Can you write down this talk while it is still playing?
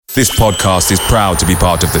This podcast is proud to be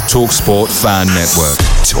part of the TalkSport Fan Network.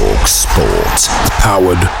 TalkSport.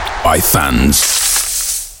 Powered by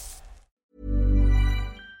fans.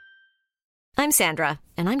 I'm Sandra,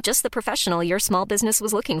 and I'm just the professional your small business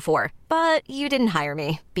was looking for. But you didn't hire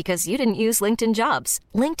me because you didn't use LinkedIn Jobs.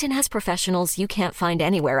 LinkedIn has professionals you can't find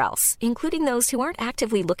anywhere else, including those who aren't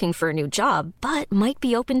actively looking for a new job, but might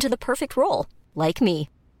be open to the perfect role, like me.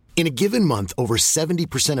 In a given month, over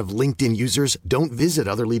 70% of LinkedIn users don't visit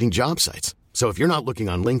other leading job sites. So if you're not looking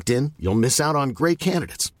on LinkedIn, you'll miss out on great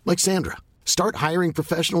candidates like Sandra. Start hiring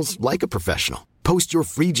professionals like a professional. Post your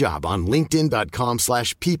free job on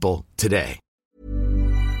linkedin.com/people today.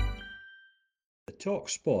 The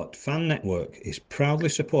TalkSport Fan Network is proudly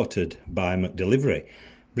supported by McDelivery,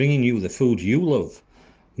 bringing you the food you love.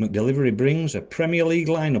 McDelivery brings a Premier League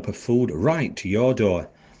lineup of food right to your door.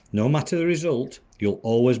 No matter the result, you'll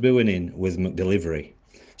always be winning with McDelivery.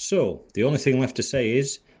 So, the only thing left to say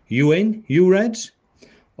is, you in, you Reds?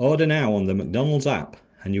 Order now on the McDonald's app,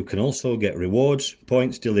 and you can also get rewards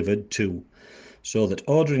points delivered too. So that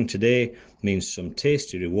ordering today means some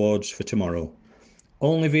tasty rewards for tomorrow.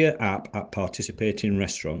 Only via app at participating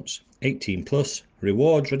restaurants. 18 plus,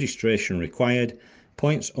 rewards registration required,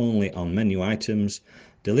 points only on menu items,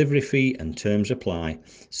 delivery fee and terms apply.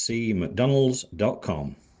 See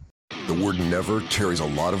mcdonalds.com. The word never carries a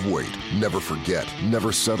lot of weight. Never forget,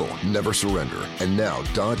 never settle, never surrender. And now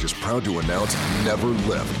Dodge is proud to announce Never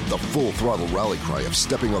Lift, the full throttle rally cry of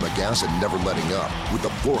stepping on the gas and never letting up. With the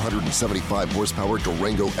 475 horsepower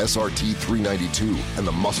Durango SRT 392 and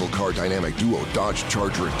the muscle car dynamic duo Dodge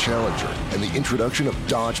Charger and Challenger, and the introduction of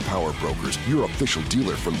Dodge Power Brokers, your official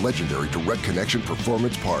dealer for legendary direct connection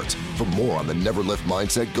performance parts. For more on the Never Lift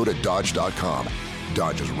mindset, go to Dodge.com.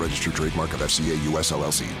 Dodge is a registered trademark of FCA US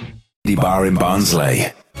LLC. The bar in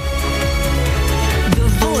Barnsley. The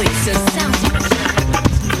voice of Southampton.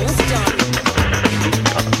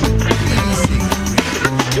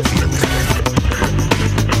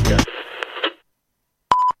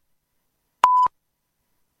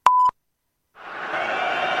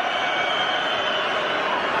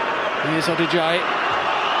 Here's Odijay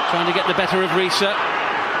trying to get the better of Risa,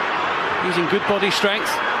 using good body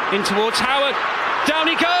strength in towards Howard. Down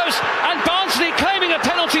he goes, and Barnsley claiming a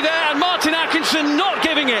penalty there, and Martin Atkinson not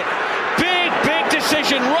giving it. Big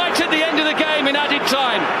decision right at the end of the game in added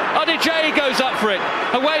time. Odijay goes up for it,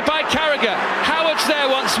 away by Carragher. Howard's there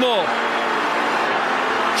once more.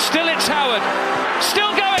 Still it's Howard,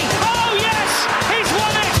 still going. Oh yes, he's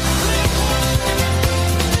won it!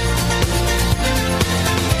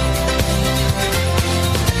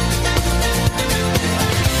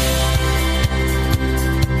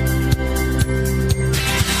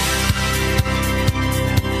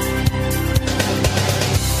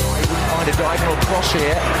 A diagonal cross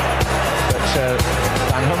here, but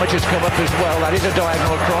Van Hummert has come up as well. That is a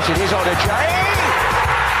diagonal cross. It is Odijay.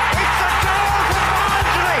 It's a goal for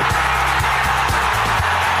Barnsley,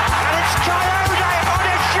 and it's Coyote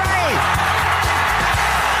Odijay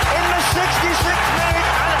in the 66th minute,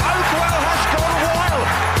 and Oakwell has gone wild.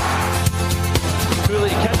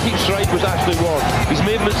 Really, he can't keep straight with Ashley Ward. His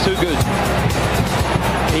movement's too good.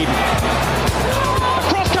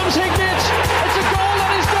 Across comes Hignett. It's a goal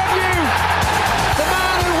on his debut. The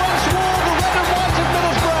man who once wore the red and white of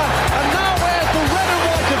Middlesbrough and now wears the red and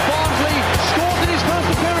white of Barnsley scored in his first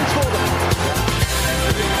appearance for them.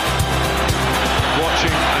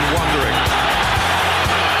 Watching and wondering.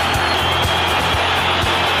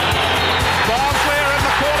 Barnsley are in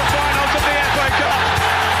the quarterfinals of the FA Cup.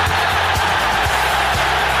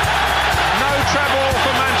 No treble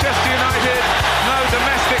for Manchester United, no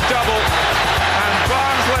domestic double, and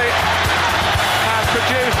Barnsley have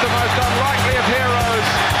produced the most unlikely of heroes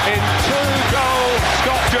in 2-goal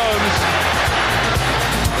Scott Jones.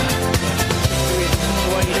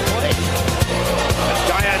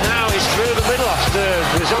 Dyer now is through the middle after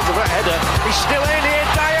the result of a header. He's still in here,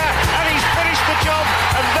 Dyer, and he's finished the job,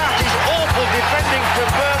 and that is awful defending from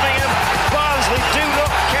Birmingham. Barnsley do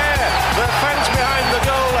not care. The fans behind the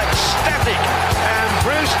goal ecstatic, and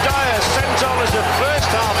Bruce Dyer sent on as a first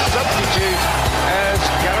half substitute has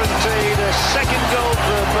guaranteed a second goal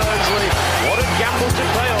for Barnsley. What a gamble to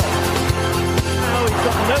play on. Now he's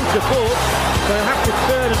got no support, so he'll have to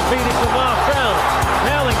turn and feed it to Marcel.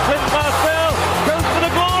 Now then, Clint Marcel goes for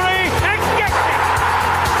the glory and gets it!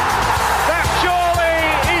 That surely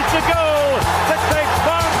is the goal that takes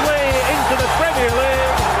Barnsley into the Premier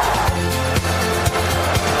League.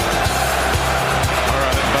 All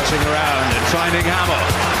right, buzzing around and finding Hamill.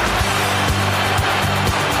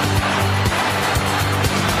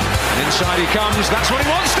 And inside he comes, that's what he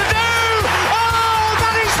wants to do! Oh,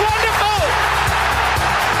 that is wonderful!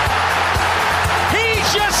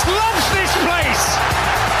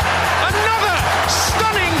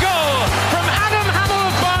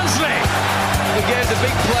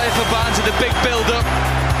 big build-up.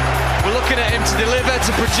 We're looking at him to deliver,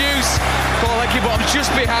 to produce. Paul Heckingbottom just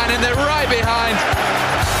behind, and they're right behind.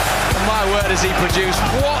 And my word, has he produced.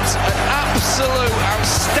 What an absolute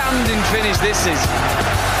outstanding finish this is.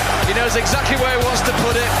 He knows exactly where he wants to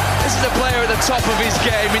put it. This is a player at the top of his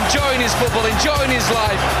game, enjoying his football, enjoying his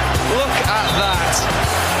life. Look at that.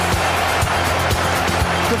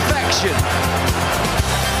 Perfection.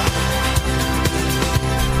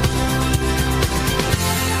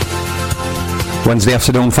 Wednesday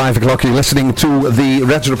afternoon, 5 o'clock, you're listening to the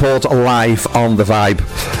Reds Report live on The Vibe.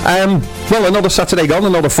 Well, another Saturday gone,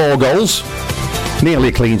 another 4 goals. Nearly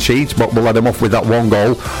a clean sheet, but we'll let them off with that 1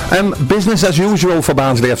 goal. Business as usual for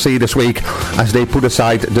Barnsley FC this week as they put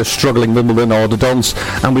aside the struggling Wimbledon or the Dons,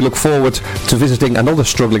 and we look forward to visiting another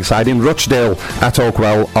struggling side in Rochdale at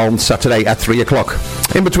Oakwell on Saturday at 3 o'clock.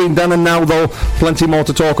 In between then and now, though, plenty more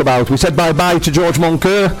to talk about. We said bye-bye to George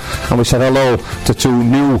Moncur, and we said hello to 2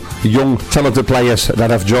 new, young, talented players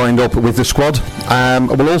that have joined up with the squad.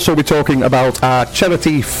 We'll also be talking about our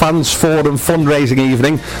charity fans forum fundraising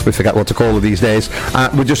evening. We forget what to call it these days.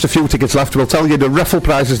 With just a few tickets left, we'll tell you the raffle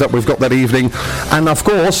prizes that we've got that evening. And of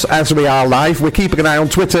course, as we are live, we're keeping an eye on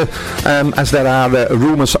Twitter as there are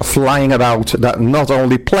rumours flying about that not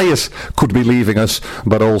only players could be leaving us,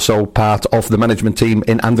 but also part of the management team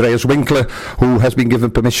in Andreas Winkler, who has been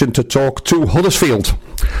given permission to talk to Huddersfield.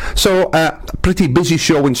 So, pretty busy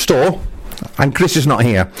show in store. And Chris is not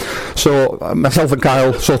here, so myself and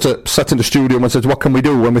Kyle sort of sat in the studio and said, what can we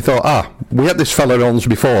do? And we thought, we had this fella on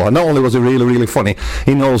before, and not only was he really, really funny,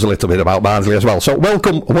 he knows a little bit about Barnsley as well. So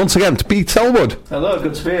welcome once again to Pete Selwood. Hello,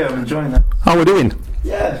 good to be here, I'm enjoying it. How are we doing?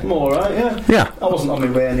 Yeah, I'm alright, yeah. Yeah. I wasn't on my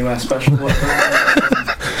way anywhere special.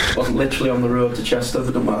 wasn't literally on the road to Chester,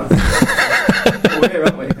 but don't matter. We're here,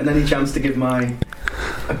 aren't we? And any chance to give my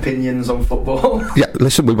opinions on football? Yeah,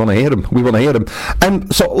 listen, we want to hear them.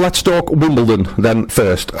 So let's talk Wimbledon then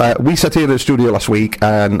first. We sat here in the studio last week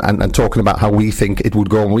and talking about how we think it would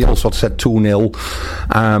go, and we all sort of said 2-0.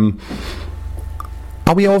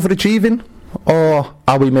 Are we overachieving? Or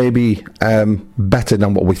are we maybe better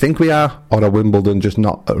than what we think we are? Or are Wimbledon just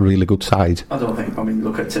not a really good side? I don't think,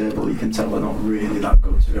 look at table, you can tell they're not really that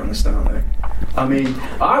good, to be honest, aren't they?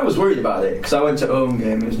 I was worried about it, because I went to a home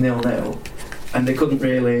game, it was 0-0, and they couldn't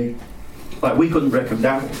really, we couldn't break them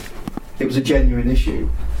down. It was a genuine issue.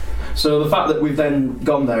 So the fact that we've then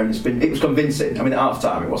gone there and it was convincing. At half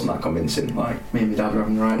time it wasn't that convincing. Me and my dad were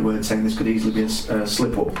having the right word saying this could easily be a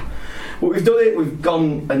slip up. But we've done it, we've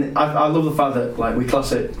gone, and I love the fact that we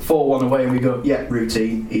class it 4-1 away and we go, yeah,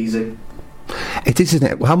 routine, easy. It is,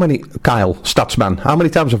 isn't it? How many, Kyle, Statsman, how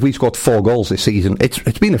many times have we scored 4 goals this season? It's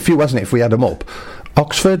been a few, hasn't it, if we add them up?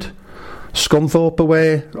 Oxford, Scunthorpe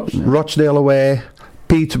away, Rochdale away,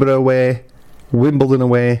 Peterborough away, Wimbledon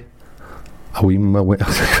away. I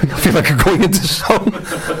feel like I'm going into song.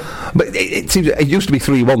 But it seems it used to be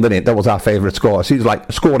 3-1, didn't it? That was our favourite score. It seems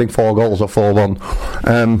like scoring 4 goals or 4-1.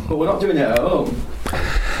 But we're not doing it at home.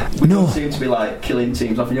 We don't seem to be killing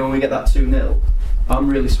teams off. When we get that 2-0, I'm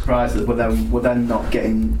really surprised that we're then not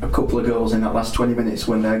getting a couple of goals in that last 20 minutes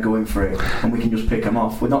when they're going for it, and we can just pick them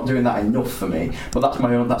off. We're not doing that enough for me. But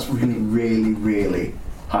that's really, really, really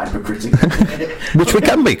hypercritical. Which we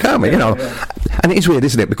can be, can't we? Yeah. And it is weird,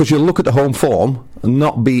 isn't it? Because you look at the home form, we've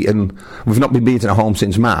not been beaten at home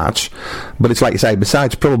since March, but it's like you say,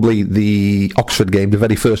 besides probably the Oxford game, the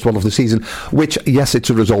very first one of the season, which, yes, it's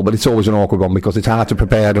a result, but it's always an awkward one because it's hard to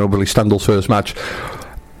prepare, and obviously Stendhal's first match.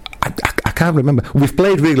 I can't remember. We've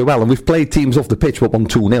played really well, and we've played teams off the pitch but won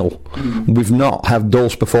 2-0. We've not had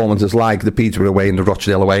those performances like the Peterborough away and the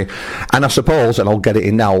Rochdale away. And I suppose, and I'll get it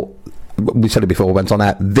in now, we said it before we went on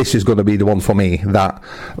air, this is going to be the one for me, that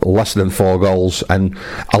less than 4 goals, and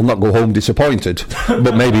I'll not go home disappointed,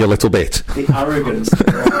 but maybe a little bit. The arrogance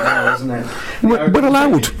now, isn't it? We're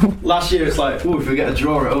allowed. Last year it's if we get a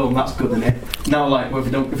draw at home, that's good, isn't it? Now, if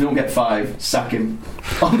we don't get 5, sack him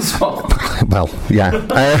on the spot. Well, yeah.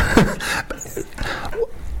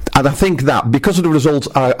 And I think that because of the results,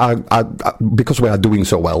 because we are doing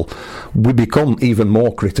so well, we become even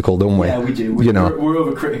more critical, don't we? Yeah, we do. We're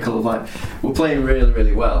overcritical of we're playing really,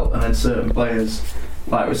 really well, and then certain players,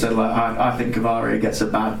 like we said, I think Cavare gets a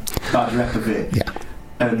bad rep of it. Yeah.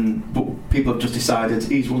 But people have just decided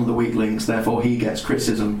he's one of the weak links, therefore he gets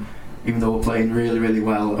criticism, even though we're playing really, really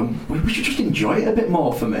well, and we should just enjoy it a bit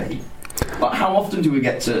more. For me, how often do we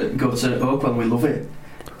get to go to Oakwell and we love it?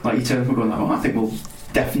 You turn up and going, I think we'll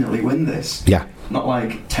definitely win this. Yeah.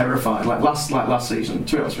 Not terrified. Last season,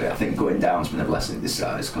 to be honest with you, I think going down's been a blessing in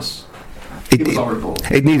disguise because it was horrible.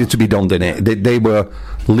 It needed to be done, didn't it? They were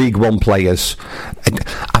League One players.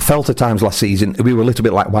 I felt at times last season we were a little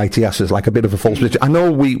bit like YTSs, like a bit of a false position. I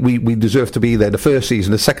know we deserved to be there the first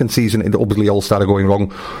season. The second season, it obviously all started going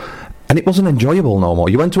wrong. And it wasn't enjoyable no more.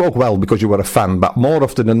 You went to Oakwell because you were a fan, but more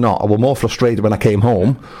often than not, I was more frustrated when I came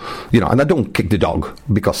home. You know, and I don't kick the dog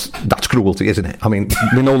because that's cruelty, isn't it? I mean,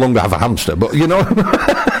 we no longer have a hamster, but you know.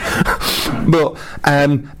 But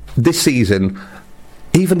this season,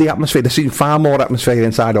 even the atmosphere, there seems far more atmosphere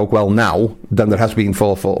inside Oakwell now than there has been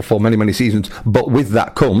for many, many seasons. But with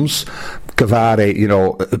that comes Cavari, you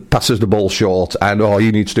know, passes the ball short, and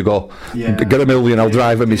he needs to go get $1 million. I'll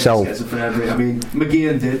drive him myself. I mean,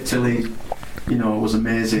 McGeehan did till he, you know, was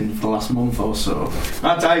amazing for the last month or so.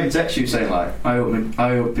 I even text you saying like, I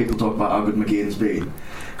hope people talk about how good McGeehan's been.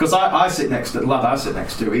 Because I sit next to the lad I sit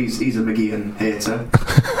next to, he's a McGeehan hater.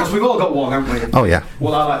 Because we've all got one, haven't we? Oh yeah.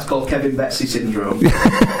 What I like to call Kevin Betsy syndrome.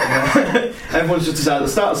 Everyone's just decided at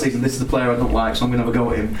the start of the season, this is the player I don't like, so I'm going to have a go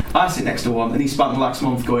at him. I sit next to one, and he spent the last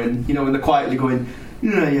month going, you know, and they're quietly going,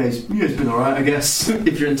 he's been alright, I guess,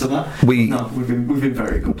 if you're into that. We've been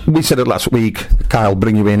very good. We said it last week, Kyle,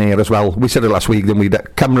 bring you in here as well. We said it last week,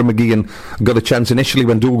 that Cameron McGeehan got a chance initially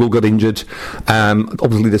when Dougal got injured.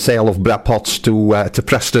 Obviously the sale of Brad Potts to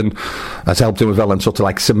Preston has helped him as well and sort of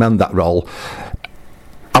like cement that role.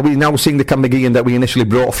 Are we now seeing the Cam McGeehan that we initially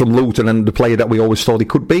brought from Luton and the player that we always thought he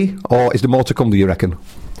could be? Or is there more to come, do you reckon?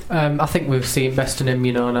 I think we've seen best in him,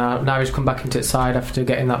 you know, now he's come back into the side after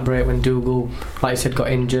getting that break when Dougal, like I said, got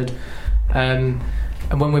injured. And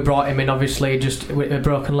when we brought him in, obviously, just with a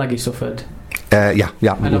broken leg he suffered. Yeah.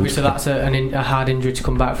 And obviously that's a hard injury to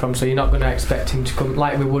come back from, so you're not going to expect him to come,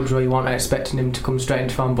 like with Woodrow, you weren't expecting him to come straight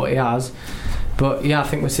into form, but he has. But yeah, I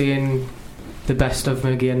think we're seeing the best of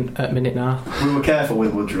McGeehan at minute now. We were careful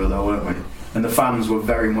with Woodrow though, weren't we? And the fans were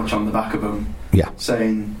very much on the back of him. Yeah.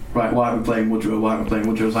 Saying, right, why are we playing Woodrow?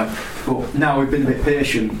 It's like, but now we've been a bit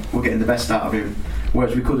patient, we're getting the best out of him.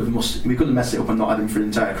 Whereas we could have messed it up and not had him for the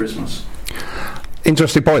entire Christmas.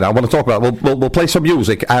 Interesting point I want to talk about. We'll play some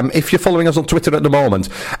music. If you're following us on Twitter at the moment,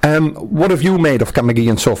 what have you made of Cam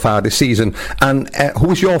McGeehan so far this season? And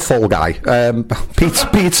who is your fall guy?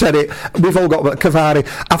 Pete said it. We've all got Cavari.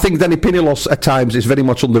 I think Danny Pinilos at times is very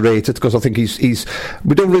much underrated because I think he's.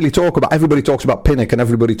 We don't really talk about. Everybody talks about Pinnock and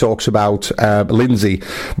everybody talks about Lindsay,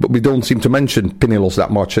 but we don't seem to mention Pinilos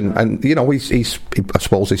that much. And you know, I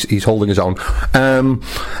suppose he's holding his own.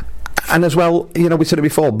 And as well, you know, we said it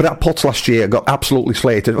before, Brad Potts last year got absolutely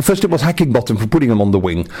slated. First it was Hackingbottom for putting him on the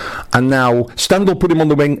wing, and now Stendhal put him on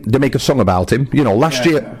the wing. They make a song about him. You know, last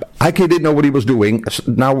year Hacky didn't know what he was doing.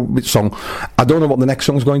 Now with song, I don't know what the next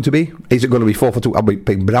song's going to be. Is it going to be 4-4-2? Are we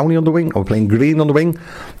playing Brownie on the wing? Are we playing Green on the wing?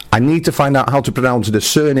 I need to find out how to pronounce the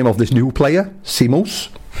surname of this new player, Simus.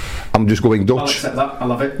 I'm just going Dutch. I'll accept that. I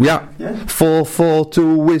love it. Yeah.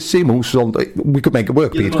 4-4-2 with Simus. We could make it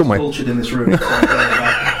work, Pete, couldn't we? You're the most cultured in this room.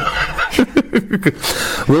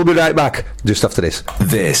 We'll be right back just after this.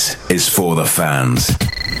 This is for the fans.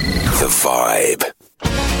 The Vibe.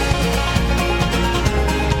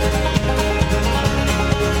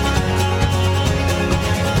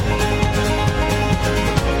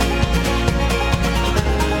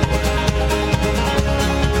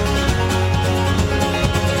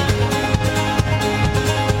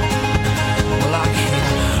 Well, I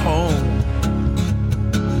came home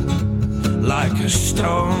like a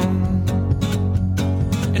stone,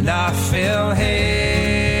 and I fell heavy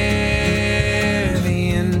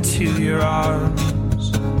into your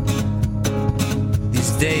arms.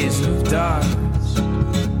 These days of dust,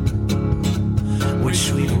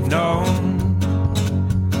 which we've known,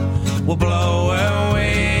 will blow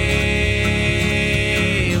away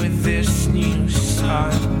with this new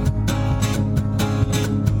sun.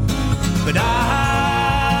 But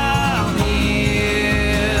I'll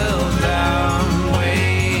kneel down,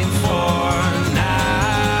 wait for now.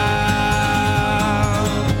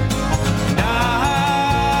 And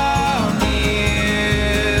I'll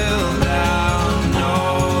kneel down,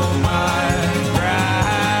 know my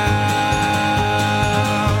ground.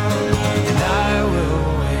 And I will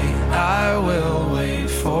wait, I will wait.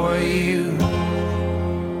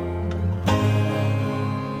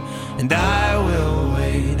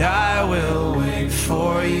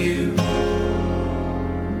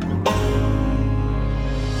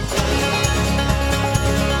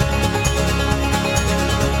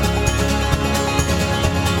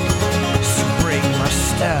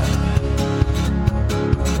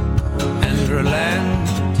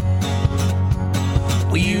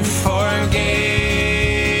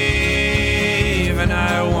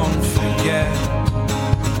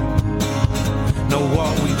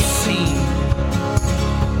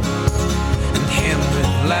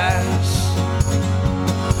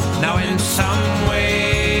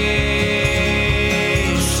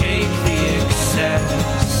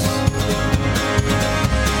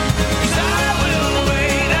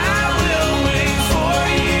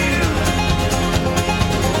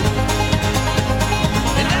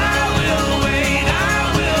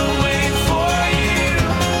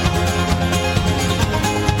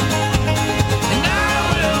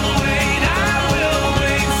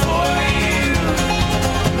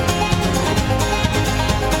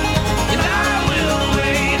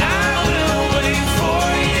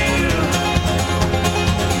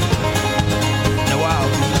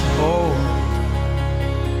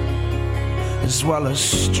 as well as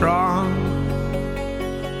strong,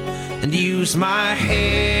 and use my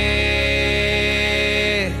head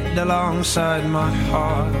alongside my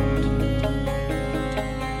heart.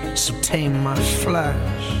 So tame my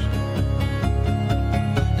flesh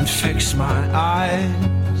and fix my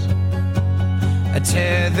eyes, a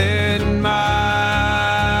tethered mind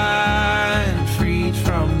freed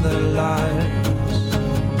from the lies.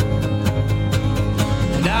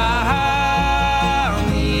 And I'll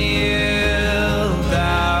kneel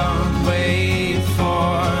down, wait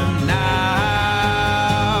for now.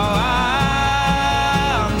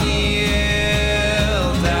 I'll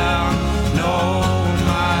kneel down, know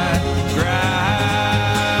my ground.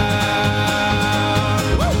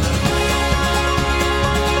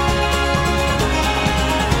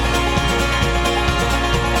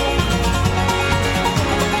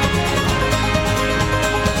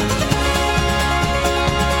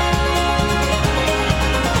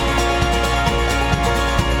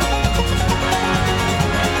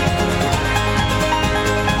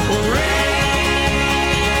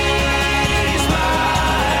 Raise my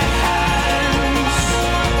hands,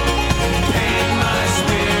 paint my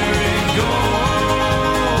spirit gold,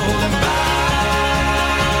 and bow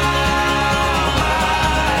my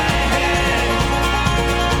head,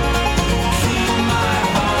 keep my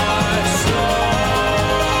heart slow.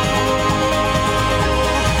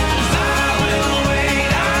 I will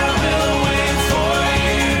wait for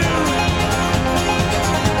you,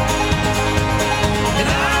 and I will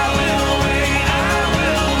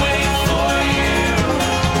wait for you,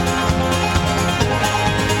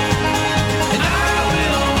 and I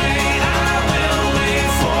will wait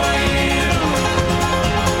for you,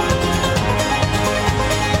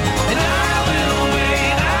 and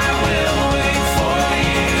I will wait for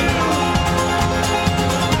you.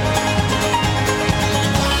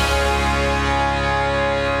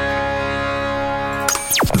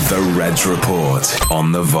 The Reds Report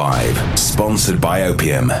on The Vibe. Sponsored by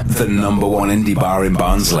Opium, the #1 indie bar in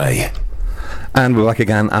Barnsley. And we're back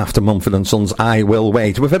again after Mumford & Sons, I Will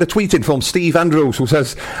Wait. We've had a tweet in from Steve Andrews who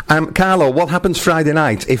says, Carlo, what happens Friday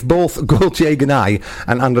night if both Gaultier Ganai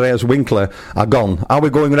and Andreas Winkler are gone? Are we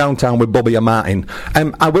going around town with Bobby and Martin?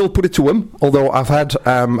 I will put it to him, although I've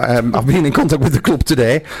been in contact with the club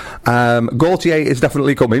today. Gaultier is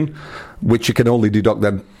definitely coming, which you can only deduct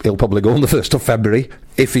then he'll probably go on the 1st of February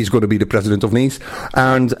if he's going to be the president of Nice.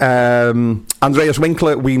 And Andreas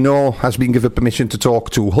Winkler, we know, has been given permission to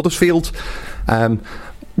talk to Huddersfield.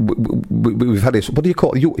 We've had this. What do you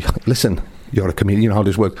call it? Listen, you're a comedian. You know how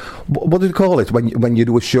this works. What do you call it when you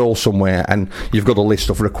do a show somewhere and you've got a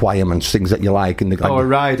list of requirements, things that you like? And a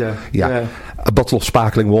rider. Yeah. A bottle of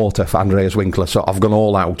sparkling water for Andreas Winkler. So I've gone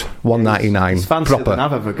all out. $1.99. It's fancier proper than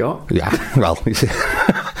I've ever got. Yeah. Well, you see,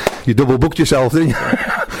 you double booked yourself, didn't you?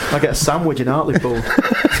 I get a sandwich in Hartlepool.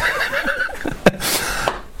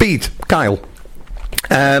 Pete, Kyle,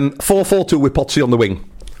 4-4-2 with Potsy on the wing.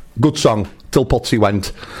 Good song. Till Potsy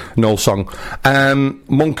went, no song.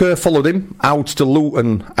 Moncur followed him out to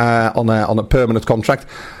Luton on a permanent contract.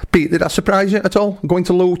 Pete, did that surprise you at all? Going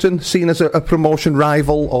to Luton, seen as a promotion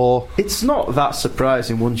rival, or? It's not that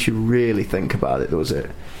surprising once you really think about it, does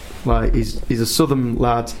it? Like, he's a southern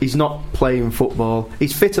lad. He's not playing football.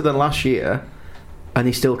 He's fitter than last year, and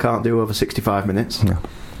he still can't do over 65 minutes. No.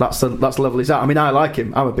 That's the level he's at. I mean, I like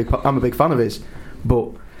him. I'm a big fan of his, but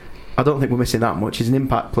I don't think we're missing that much. He's an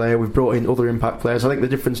impact player. We've brought in other impact players. I think the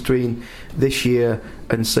difference between this year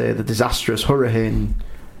and, say, the disastrous hurricane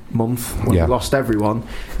month when we lost everyone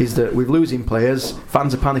is that we're losing players,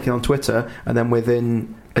 fans are panicking on Twitter, and then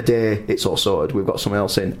within a day it's all sorted. We've got someone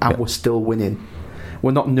else in, and we're still winning.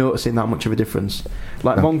 We're not noticing that much of a difference.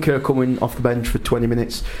 Like Moncur coming off the bench for 20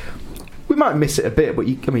 minutes, we might miss it a bit, but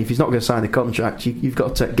if he's not going to sign a contract, you've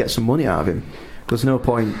got to get some money out of him. There's no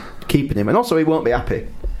point keeping him, and also he won't be happy.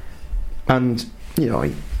 And you know,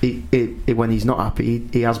 he when he's not happy,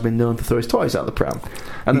 he has been known to throw his toys out the pram.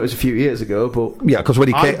 And it was a few years ago, but because when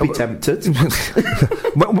he I'd came, be tempted.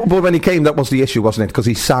 but when he came, that was the issue, wasn't it? Because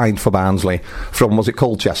he signed for Barnsley from, was it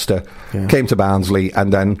Colchester? Came to Barnsley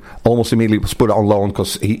and then almost immediately was put on loan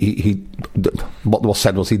because he what was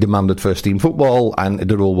said was he demanded first team football, and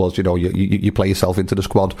the rule was, you know, you play yourself into the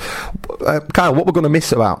squad. Kyle, what we're going to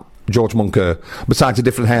miss about George Moncur, besides the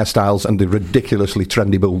different hairstyles and the ridiculously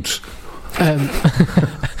trendy boots?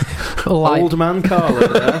 Old man Carlo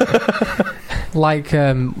there. Like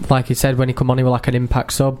he said, when he come on, he was like an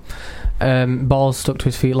impact sub. Balls stuck to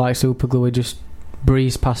his feet like super glue. He just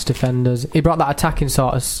breezed past defenders. He brought that attacking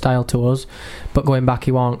sort of style to us, but going back,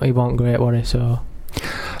 he won't great, was he? So.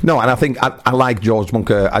 No, and I think I like George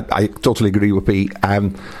Moncur. I totally agree with Pete. I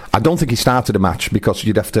don't think he started a match because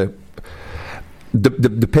you'd have to.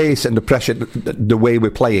 the pace and the pressure, the way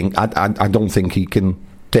we're playing, I don't think he can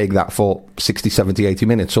take that for 60, 70, 80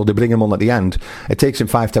 minutes. So they bring him on at the end. It takes him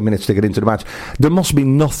 5-10 minutes to get into the match. There must be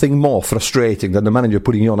nothing more frustrating than the manager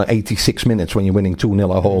putting you on at 86 minutes when you're winning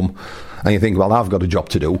 2-0 at home, and you think, well, I've got a job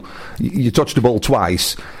to do. You touch the ball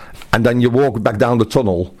twice, and then you walk back down the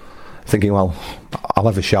tunnel thinking, well, I'll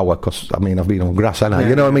have a shower because, I mean, I've been on grass, haven't I?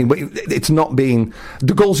 You know what I mean? But it's not been...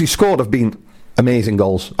 The goals he scored have been amazing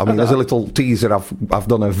goals. I mean, there's a little teaser. I've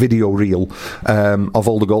done a video reel of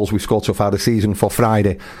all the goals we've scored so far this season for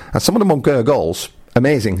Friday, and some of them Moncur goals,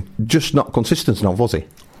 amazing. Just not consistent enough, was he?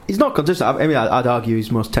 He's not consistent. I mean, I'd argue he's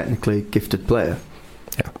the most technically gifted player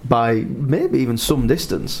by maybe even some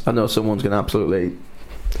distance. I know someone's going to absolutely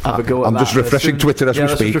have a go at I'm that. just refreshing Twitter as we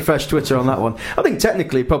speak. Let's refresh Twitter on that one. I think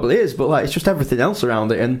technically he probably is, but like it's just everything else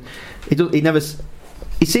around it, and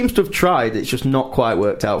he seems to have tried. It's just not quite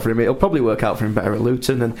worked out for him. It'll probably work out for him better at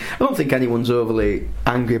Luton, and I don't think anyone's overly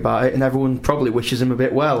angry about it, and everyone probably wishes him a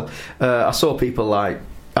bit well. I saw people like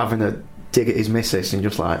having a dig at his missus and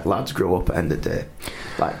just like, lads, grow up at the end of the day,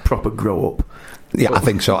 like proper grow up. Yeah, I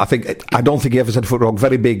think so. I don't think he ever said foot wrong.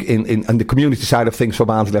 Very big in the community side of things for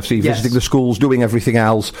Barnsley FC, visiting the schools, doing everything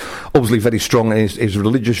else. Obviously very strong in his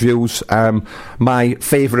religious views. My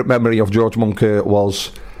favourite memory of George Moncur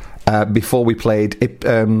was before we played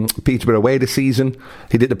Peterborough away this season.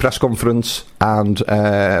 He did the press conference, and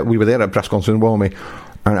we were there at the press conference, weren't we?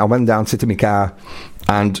 And I went down, sit in my car,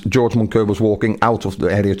 and George Moncur was walking out of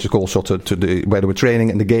the area to go sort of to where they were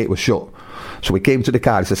training, and the gate was shut. So we came to the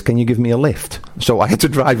car. He says, "Can you give me a lift?" So I had to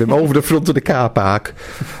drive him over the front of the car park,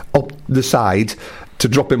 up the side, to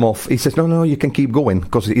drop him off. He says, no, you can keep going,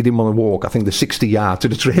 because he didn't want to walk, I think, the 60 yards to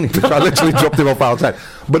the training pitch. I literally dropped him off outside.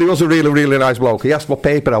 But he was a really, really nice bloke. He asked what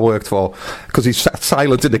paper I worked for, because he sat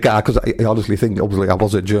silent in the car, because I honestly think, obviously, I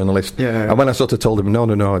was a journalist. Yeah. And when I sort of told him, no,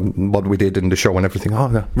 what we did in the show and everything, oh,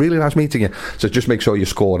 no, really nice meeting you. So just make sure you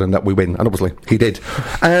score and that we win. And obviously, he did.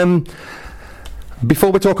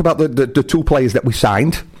 Before we talk about the two players that we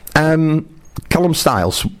signed, Callum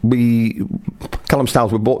Styles, we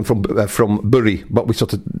bought him from Bury, but we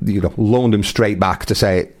sort of loaned him straight back to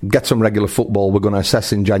say, get some regular football. We're going to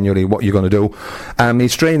assess in January what you're going to do.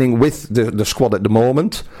 He's training with the squad at the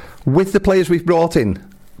moment. With the players we've brought in,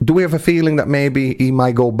 do we have a feeling that maybe he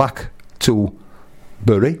might go back to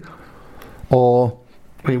Bury? Or,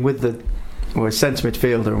 I mean, we're a centre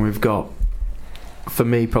midfielder, and we've got, for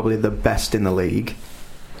me, probably the best in the league.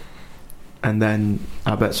 And then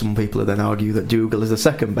I bet some people would then argue that Dougal is the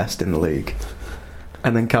second best in the league.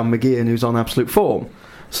 And then Cam McGeehan, who's on absolute form.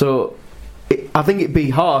 So I think it'd be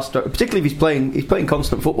harsh, particularly if he's playing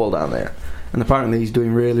constant football down there. And apparently he's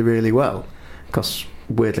doing really, really well. Because,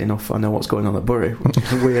 weirdly enough, I know what's going on at Bury, which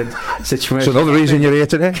is a weird situation. So another reason you're here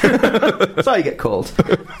today? That's how you get called.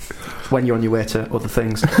 When you're on your way to other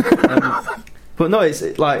things. But no, it's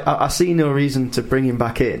like I see no reason to bring him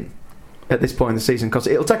back in at this point in the season, because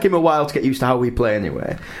it'll take him a while to get used to how we play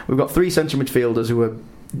anyway. We've got three centre midfielders who are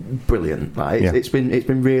brilliant. Like, it's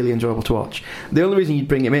been really enjoyable to watch. The only reason you'd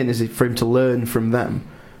bring him in is for him to learn from them.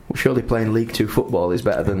 Well, surely playing League 2 football is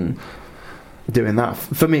better than doing that,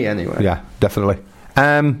 for me anyway. Yeah, definitely.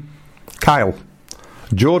 Kyle,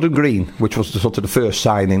 Jordan Green, which was the first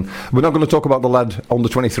signing. We're not going to talk about the lad on the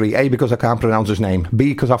 23, A, because I can't pronounce his name, B,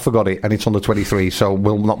 because I forgot it, and it's on the 23, so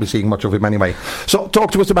we'll not be seeing much of him anyway. So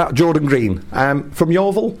talk to us about Jordan Green. From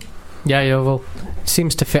Yeovil? Yeah, Yeovil.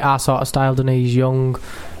 Seems to fit our sort of style, doesn't he? He's young,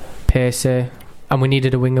 pacey, and we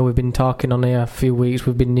needed a winger. We've been talking on here a few weeks,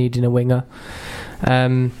 we've been needing a winger.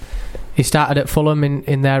 He started at Fulham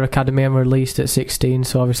in their academy and released at 16,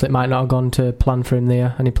 so obviously it might not have gone to plan for him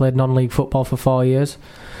there, and he played non-league football for 4 years.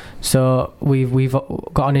 So we've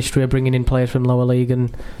got an history of bringing in players from lower league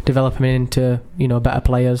and developing them into better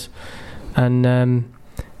players. And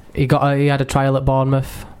he had a trial at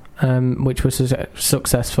Bournemouth, which was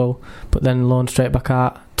successful, but then loaned straight back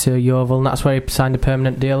out to Yeovil, and that's where he signed a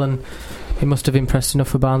permanent deal, and he must have impressed enough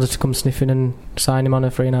for Barnsley to come sniffing and sign him on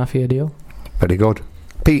a 3.5-year deal. Very good.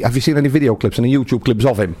 Pete, have you seen any video clips, any YouTube clips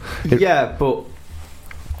of him? Yeah, but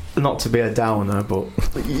not to be a downer, but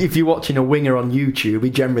if you're watching a winger on YouTube,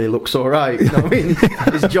 he generally looks alright. You know what I mean?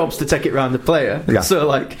 His job's to take it round the player. Yeah. So,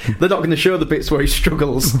 like, they're not going to show the bits where he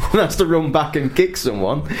struggles and has to run back and kick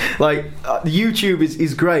someone. Like, YouTube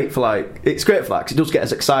is great for, like, it's great for that, because it does get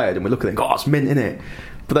us excited, and we look at it and go, oh, it's mint, innit?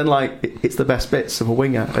 But then, like, it's the best bits of a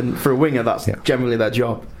winger, and for a winger, that's generally their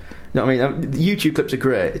job. You know what I mean? The YouTube clips are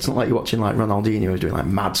great. It's not like you're watching like Ronaldinho who's doing like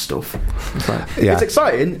mad stuff. It's like, it's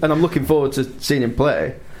exciting, and I'm looking forward to seeing him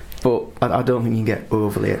play. But I don't think you can get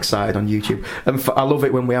overly excited on YouTube. And I love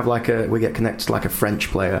it when we have we get connected to like a French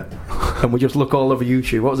player, and we just look all over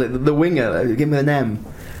YouTube. What was it? The winger, give me an M.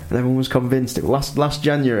 And everyone was convinced it. Last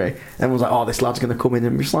January, everyone was like, "Oh, this lad's going to come in,"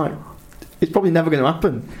 and we're just like, it's probably never going to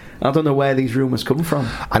happen. I don't know where these rumours come from.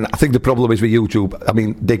 And I think the problem is with YouTube, I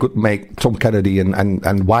mean, they could make Tom Kennedy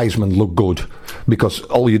and Wiseman look good, because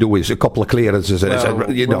all you do is a couple of clearances.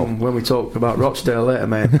 When we talk about Rochdale later,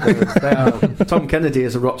 mate, Tom Kennedy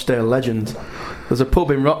is a Rochdale legend. There's a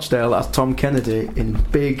pub in Rochdale that has Tom Kennedy in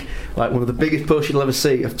big, like one of the biggest posts you'll ever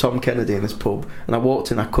see of Tom Kennedy in this pub. And I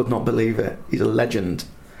walked in, I could not believe it. He's a legend.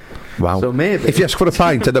 Wow. So maybe if you ask for a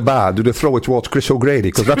pint at the bar, do they throw it towards Chris O'Grady?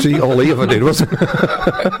 Because that's all he ever did, wasn't it?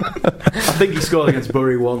 I think he scored against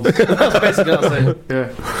Bury once. That's basically it.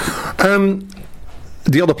 Yeah.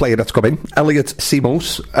 The other player that's come in, Elliot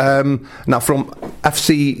Simos, now from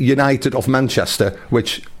FC United of Manchester,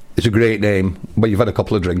 which is a great name, but you've had a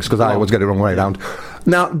couple of drinks, because I always get it wrong way around.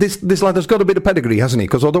 Now, this lad has got a bit of pedigree, hasn't he?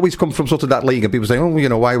 Because although he's come from sort of that league, and people say,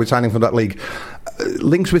 why are we signing from that league?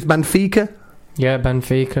 Links with Benfica? Yeah,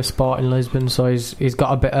 Benfica, Sporting Lisbon, so he's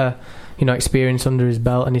got a bit of experience under his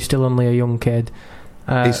belt, and he's still only a young kid.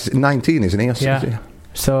 He's 19, isn't he? Yeah.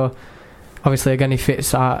 So obviously, again, he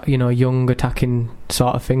fits that young attacking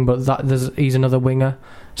sort of thing, but he's another winger,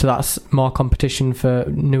 so that's more competition for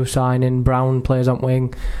new signing. Brown plays on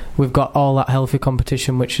wing. We've got all that healthy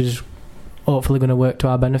competition, which is hopefully going to work to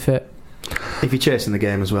our benefit. If you're chasing the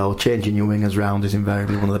game as well, changing your wingers round is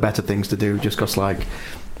invariably one of the better things to do, just because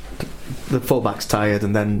the fullback's tired,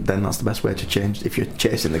 and then that's the best way to change if you're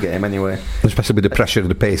chasing the game anyway. Especially with the pressure and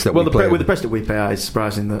the pace that we play. With the pressure that we play, it's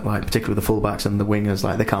surprising that, particularly the fullbacks and the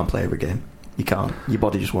wingers, they can't play every game. You can't. Your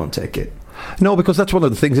body just won't take it. No, because that's one of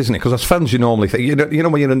the things, isn't it? Because as fans, you normally think, you know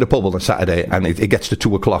when you're in the pub on a Saturday and it gets to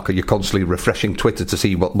 2 o'clock and you're constantly refreshing Twitter to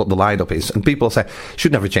see what the lineup is, and people say,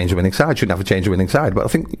 should never change the winning side, but I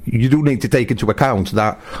think you do need to take into account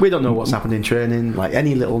that we don't know what's happened in training,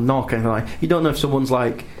 any little knock, and you don't know if someone's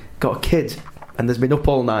got a kid and there's been up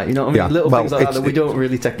all night, you know what I mean? Little things like that we don't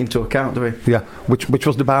really take into account, do we? Yeah, which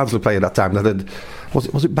was the Barnsley player that time that had,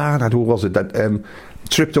 was it Barnard, who was it, that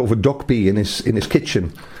tripped over duck pee in his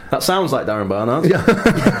kitchen. That sounds like Darren Barnard. Yeah.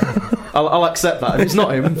 I'll accept that. If it's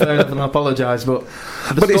not him, fair enough, and I apologise, but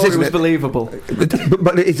the story was believable.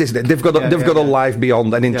 But it is, isn't it? They've got a life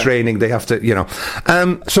beyond, and in training they have to,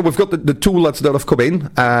 So we've got the two lads that have come in.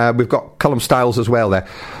 We've got Callum Stiles as well there.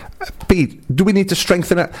 Pete, do we need to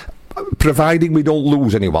strengthen it? Providing we don't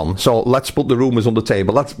lose anyone, so let's put the rumours on the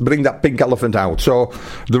table. Let's bring that pink elephant out. So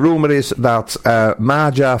the rumour is that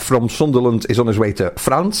Marja from Sunderland is on his way to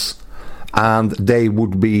France, and their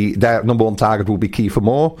number one target will be Kiefer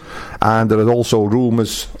Moore. And there are also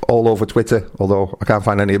rumours all over Twitter, although I can't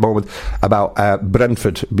find any at the moment, about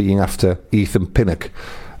Brentford being after Ethan Pinnock.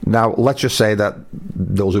 Now, let's just say that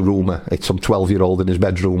those are rumour. It's some 12-year-old in his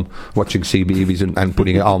bedroom watching CBeebies and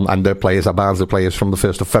putting it on, and their players are Barnsley players from the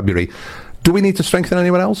 1st of February. Do we need to strengthen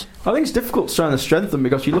anyone else? I think it's difficult trying to strengthen,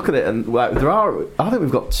 because you look at it and I think we've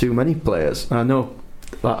got too many players. And I know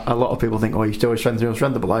that a lot of people think, you still always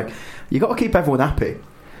strengthen, but you've got to keep everyone happy.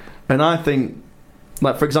 And I think,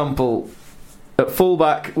 for example, at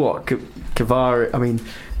fullback, Kavari,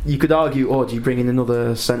 you could argue, do you bring in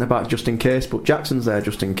another centre-back just in case? But Jackson's there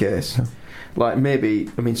just in case.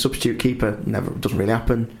 Yeah. Substitute keeper doesn't really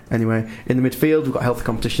happen anyway. In the midfield, we've got healthy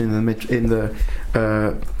competition in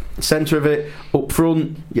the centre of it. Up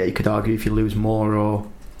front, you could argue if you lose Moore or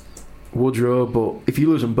Woodrow, but if you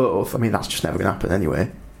lose them both, that's just never going to happen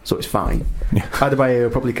anyway. So it's fine. Yeah.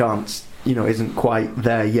 Adebayo probably can't, isn't quite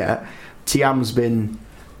there yet. Tiam's been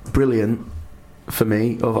brilliant for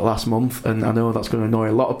me over the last month, and I know that's going to annoy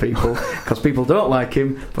a lot of people because people don't like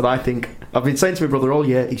him, but I think I've been saying to my brother all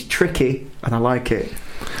year, he's tricky and I like it.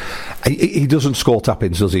 He doesn't score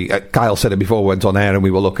tap-ins, does he? Kyle said it before we went on air and we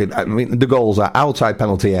were looking. The goals are outside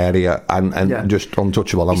penalty area and just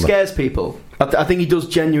untouchable. He scares people. I think he does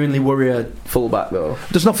genuinely worry a fullback, though.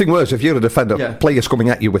 There's nothing worse if you're a defender, players coming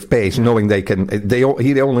at you with pace, knowing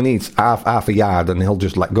he only needs half a yard and he'll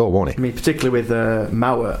just let go, won't he? Particularly with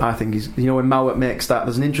Mowat, I think when Mowat makes that,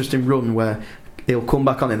 there's an interesting run where he'll come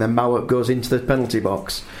back on it and then Mowat goes into the penalty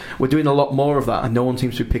box. We're doing a lot more of that and no one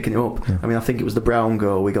seems to be picking it up. Yeah. I think it was the Brown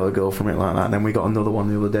goal, we got a goal from it like that, and then we got another one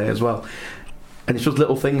the other day as well. And it's just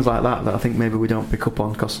little things like that I think maybe we don't pick up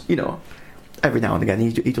on, because every now and again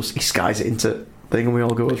he skies it into thing and we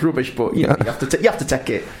all go, it's rubbish, but you have to take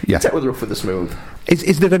it. You take with the rough with the smooth.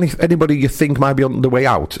 Is there anybody you think might be on the way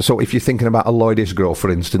out? So if you're thinking about a Lloyd Isgrove, for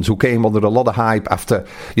instance, who came under a lot of hype after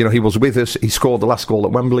he was with us, he scored the last goal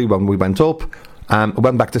at Wembley when we went up,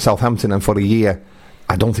 went back to Southampton, and for a year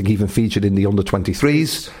I don't think he even featured in the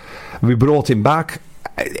under-23s. We brought him back.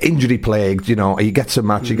 injury plagued. You know, he gets a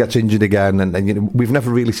match, he gets injured again, and you know, we've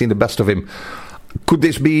never really seen the best of him. Could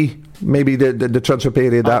this be maybe the transfer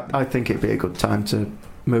period that I think it'd be a good time to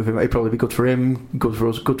move him? It'd probably be good for him, good for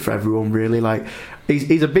us, good for everyone. Really, like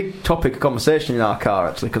he's a big topic of conversation in our car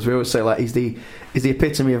actually, because we always say like he's the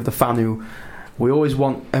epitome of the fan who we always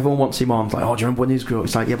want. Everyone wants him on. It's like, oh, do you remember when he was growing?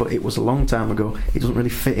 It's like, yeah, but it was a long time ago. He doesn't really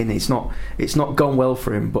fit in. It's not gone well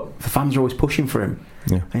for him. But the fans are always pushing for him.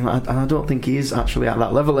 Yeah. And I don't think he is actually at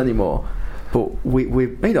that level anymore. But we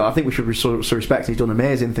you know, I think we should respect. He's done an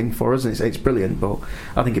amazing thing for us, and it's brilliant. But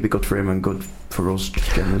I think it'd be good for him and good for us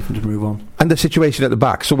just generally to move on. And the situation at the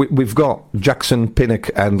back. So we've got Jackson, Pinnock,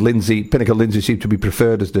 and Lindsay. Pinnock and Lindsay seem to be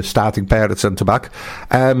preferred as the starting pair at centre back.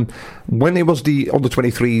 When it was the under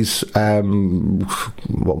 23s,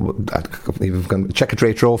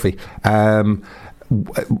 Checkatrade Trophy.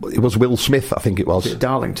 It was Will Smith, I think it was. Is it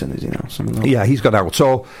Darlington, is he now? Something like that. Yeah, he's gone out.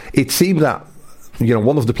 So it seemed that, you know,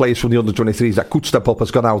 one of the players from the under-23s that could step up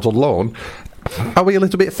has gone out on loan. Are we a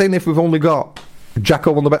little bit thin if we've only got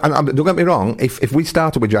Jacko on the bench? And don't get me wrong, if we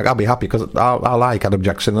started with Jack, I'll be happy, because I like Adam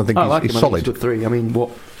Jackson. I think he's solid. He's good three. I mean,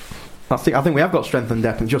 I think we have got strength and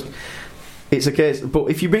depth, and it's a case.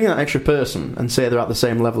 But if you bring in that extra person and say they're at the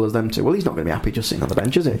same level as them two, well, he's not going to be happy just sitting on the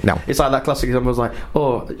bench, is he? No. It's like that classic example. Was like,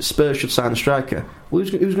 oh, Spurs should sign a striker. Well,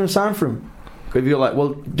 who's going to sign for him? If you're like, well,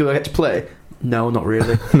 do I get to play? No, not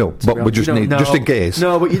really. No, but we just need, just in case.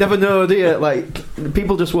 No, but you never know, do you? Like,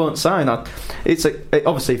 people just won't sign.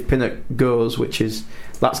 Obviously, if Pinnock goes,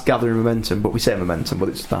 that's gathering momentum, but we say momentum, but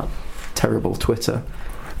it's that terrible Twitter.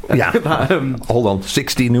 Yeah. Hold on,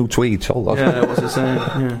 60 new tweets. Hold on. Yeah, what's it saying?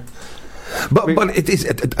 Yeah. But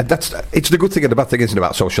it's the good thing and the bad thing, isn't it,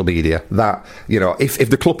 about social media, that, you know, if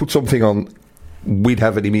the club put something on, we'd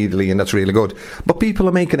have it immediately, and that's really good. But people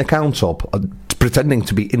are making accounts up, pretending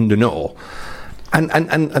to be in the know,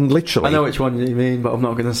 and literally, I know which one you mean, but I'm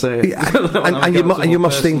not going to say it. Yeah, and you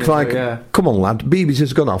must think like, come on, lad,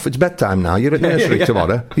 BB's gone off. It's bedtime now. You're at nursery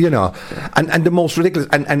tomorrow, you know. And the most ridiculous,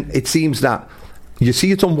 and it seems that you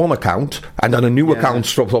see it on one account, and then a new account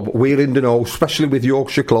stops up. We're in the know, especially with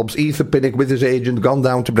Yorkshire clubs. Ethan Pinnock with his agent gone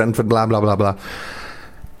down to Brentford, blah blah blah blah.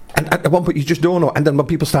 And at one point you just don't know, and then when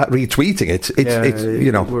people start retweeting it, it's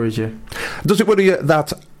you know, worries you. Does it worry you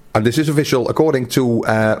that? And this is official, according to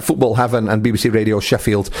Football Heaven and BBC Radio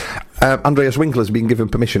Sheffield, Andreas Winkler has been given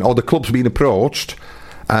permission, or the club's been approached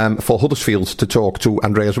for Huddersfield to talk to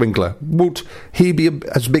Andreas Winkler. Would he be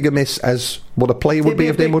as big a miss as what a player would be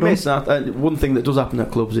if they were on? One thing that does happen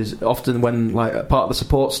at clubs is often when like part of the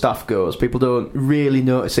support staff goes, people don't really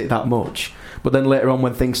notice it that much. But then later on,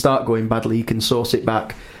 when things start going badly, you can source it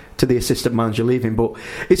back to the assistant manager leaving. But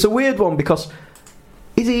it's a weird one, because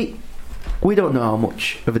we don't know how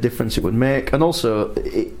much of a difference it would make, and also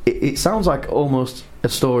it sounds like almost a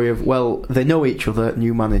story of, well, they know each other,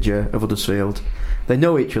 new manager of Huddersfield, they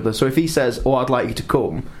know each other, so if he says, oh, I'd like you to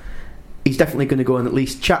come, he's definitely going to go and at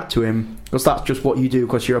least chat to him, because that's just what you do,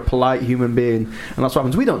 because you're a polite human being, and that's what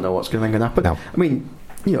happens. We don't know what's going to happen. No. I mean,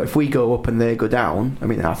 you know, if we go up and they go down, I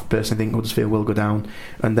mean, I personally think Huddersfield will go down,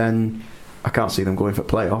 and then I can't see them going for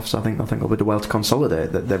playoffs. I think they'll be the well to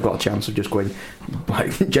consolidate. That they've got a chance of just going,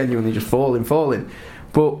 like, genuinely just falling.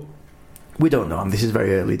 But we don't know. And this is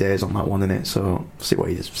very early days on that one, isn't it? So see what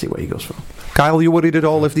he goes for. Kyle, you worried at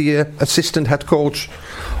all if the assistant head coach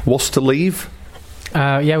was to leave?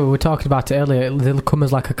 Yeah, we were talking about it earlier. They'll come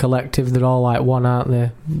as like a collective. They're all like one, aren't they?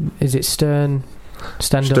 Is it Stern,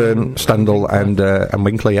 Stendhal, and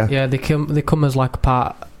Winkler? Yeah. Yeah, they come as like a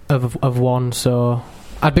part of one. So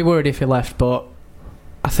I'd be worried if he left, but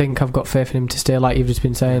I think I've got faith in him to stay, like you've just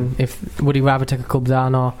been saying. Would he rather take a club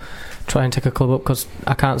down or try and take a club up? Because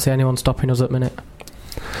I can't see anyone stopping us at the minute.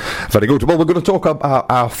 Very good. Well, we're going to talk about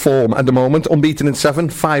our form at the moment. Unbeaten in 7,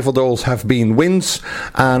 5 of those have been wins,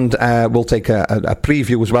 and we'll take a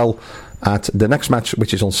preview as well at the next match,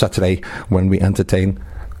 which is on Saturday, when we entertain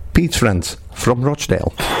Pete's friends from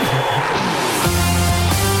Rochdale.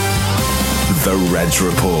 The Reds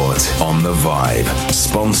Report on The Vibe.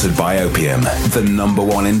 Sponsored by Opium, the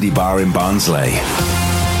 #1 indie bar in Barnsley.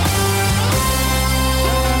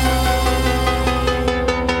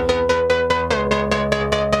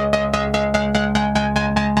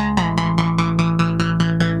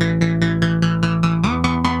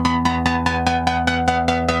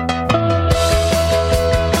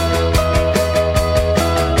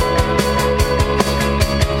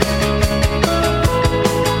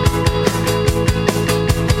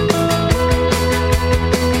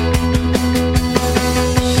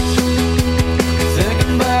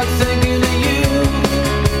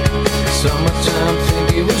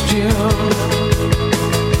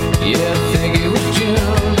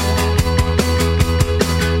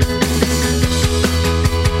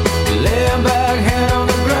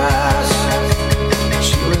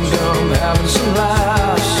 having some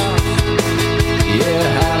laughs. Yeah,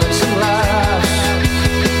 having some laughs.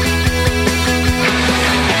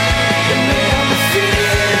 It made me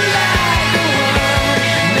feel like the one.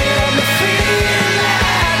 Made me feel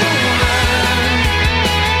like the one.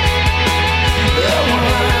 The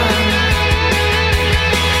one.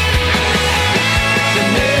 It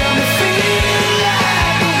made me feel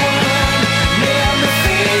like the one. Made me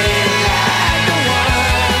feel like the one.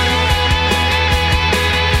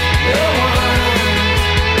 The one.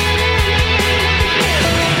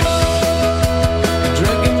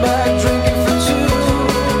 Drinking back, drinking for two.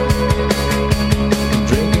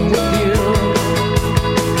 Drinking with you.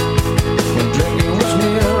 When drinking was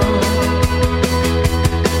new.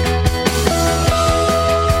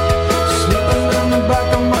 Sleeping in the back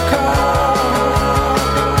of my car.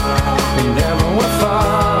 We never went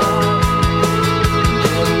far.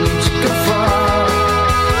 Didn't need to go far.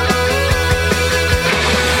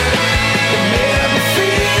 It made me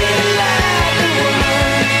feel like the one.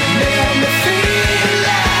 Made me feel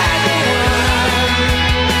like the one.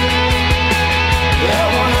 The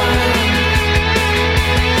one.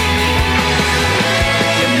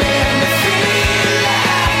 It made me feel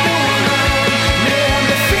like the one. Made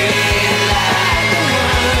me feel like the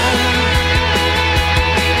one.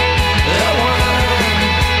 The one.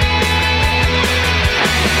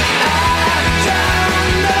 I don't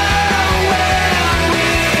know where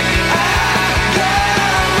we are going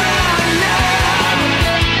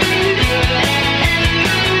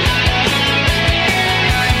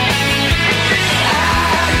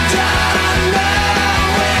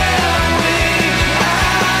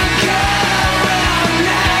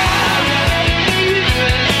now.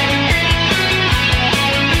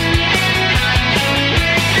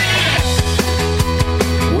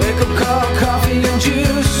 Wake up, call, coffee and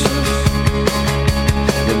juice.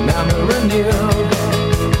 Remembering you.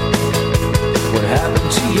 What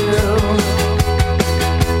happened to you?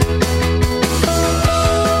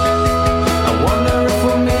 I wonder if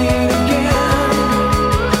we'll meet again.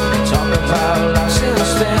 Talk about life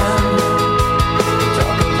since then.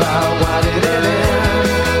 Talk about why did it end?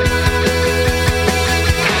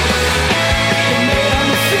 It made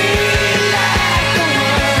me feel like the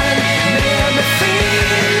one. Made me feel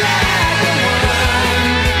like the one.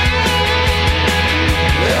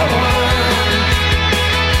 The one.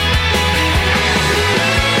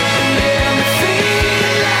 It made me feel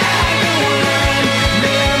like the one.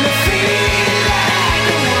 Made me feel like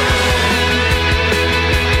the one.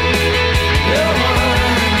 The one.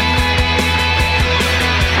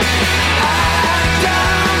 I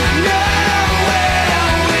don't know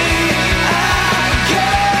where we are going now. I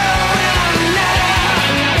don't know where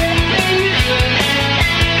we are going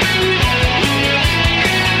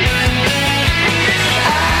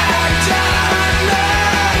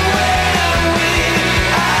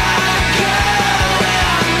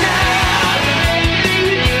now.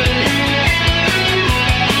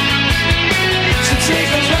 So take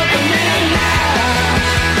a look at me now.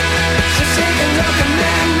 So take a look at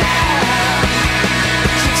me now.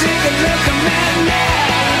 So take a look at me now.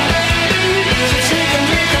 So take a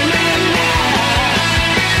look at me now.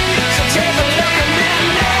 So take a look at me now.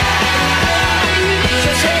 So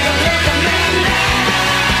take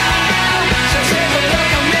a look at me now. So take a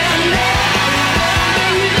look at me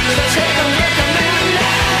now. So take a look at me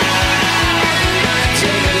now.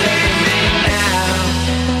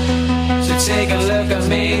 Take a look at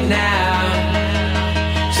me now.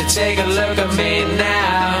 So take a look at me now.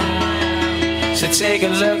 So take a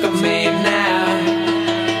look at me now.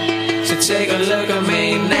 So take a look at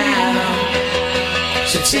me now.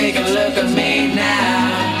 So take a look at me now.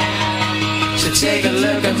 So take a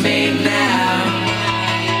look at me now.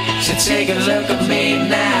 So take a look at me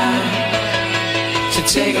now. So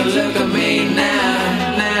take a look at me now. So take a look at me now.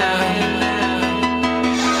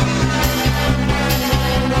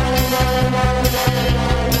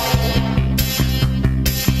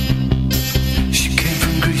 She came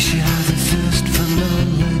from Greece, she had a thirst for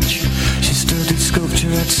knowledge. She studied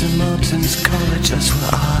sculpture at St. Martin's College. That's where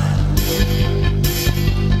I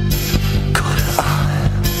caught her eye.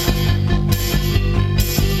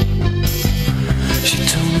 She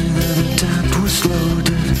told me that her dad was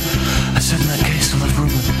loaded. I said, in that case I'll have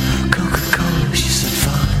rum and Coca-Cola. She said,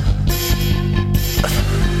 fine.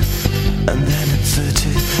 And then in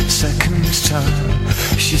 30 seconds time,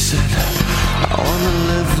 she said, I wanna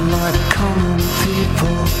live like common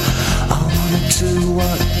people. I wanna do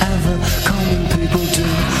whatever common people do.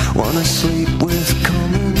 Wanna sleep with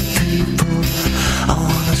common people. I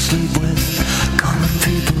wanna sleep with common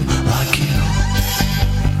people like you.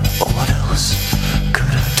 What else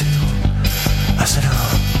could I do? I said,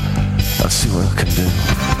 oh, see what I can do.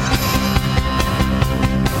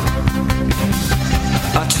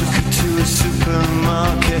 I took her to a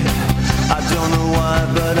supermarket. I don't know why,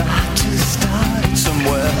 but I had to start it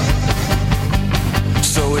somewhere.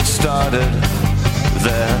 So it started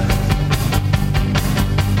there.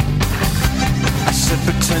 I said,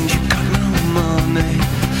 pretend you got no money.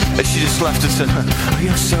 And she just laughed and said, oh,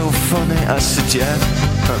 you're so funny. I said, yeah.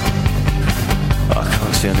 I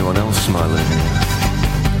can't see anyone else smiling.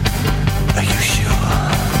 Are you sure?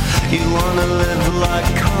 You wanna live like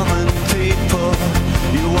common people.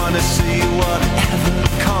 You wanna see whatever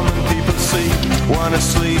common people see. Wanna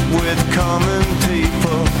sleep with common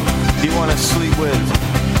people. You wanna sleep with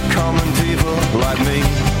common people like me.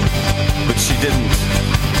 But she didn't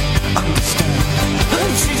understand.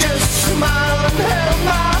 And she just smiled and held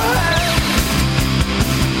my hand.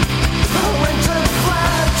 I went to the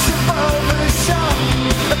flagship of the shop.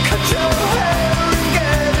 I cut your hair and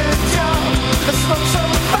get a job. I smoke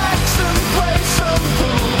some facts and play some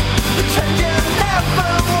pool. Pretend you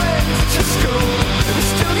never went to school. And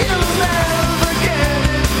still you'll never get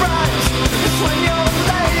it right. It's when you're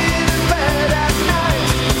laid in bed at night,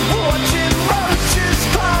 watching roaches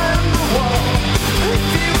climb the wall. If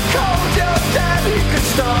you called your dad, he could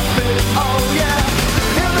stop it. Oh yeah.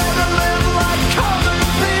 You'll never live like common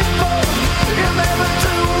people. You'll never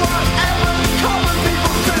do whatever common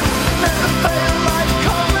people do. Never fail like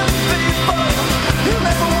common people. You'll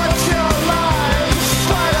never watch your lives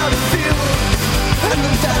slide out of view. And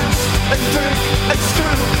then dance and drink and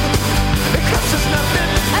screw. Because there's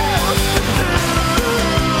nothing else to do.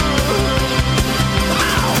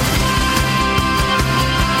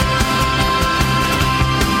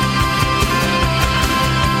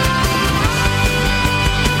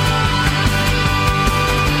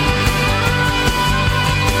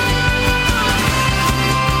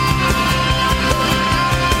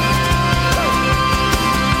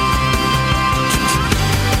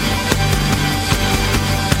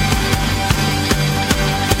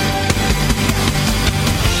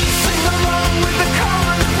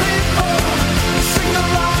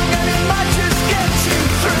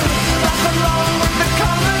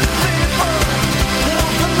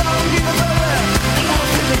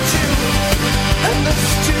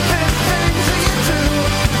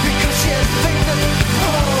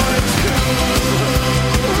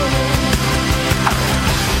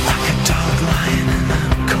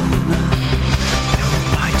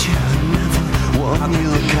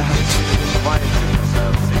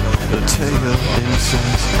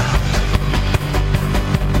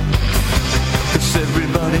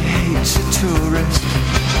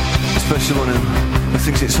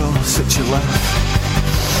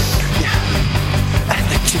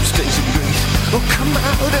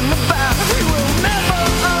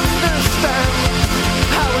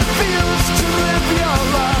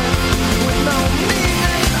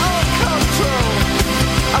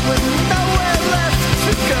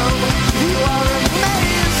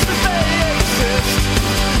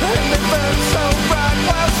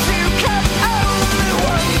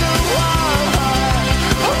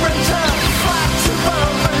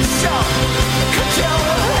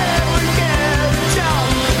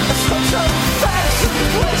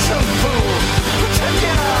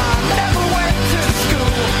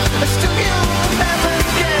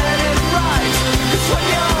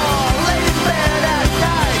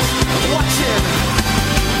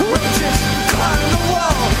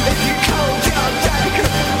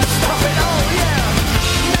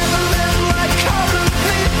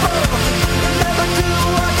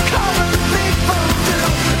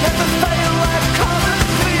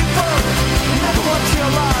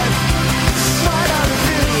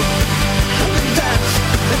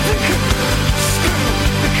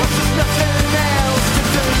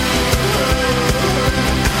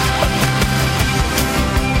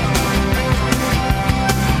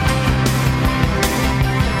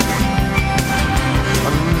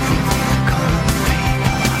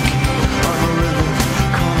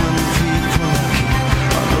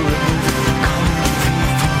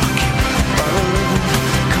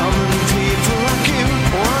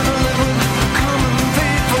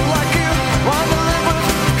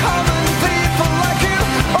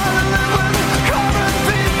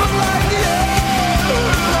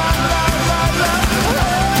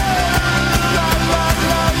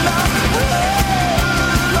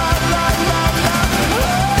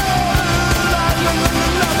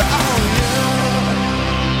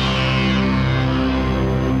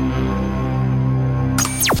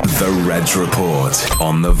 Reg Report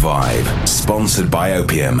on The Vibe. Sponsored by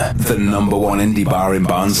Opium, the #1 indie bar in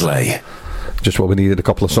Barnsley. Just what we needed, a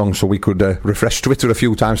couple of songs so we could refresh Twitter a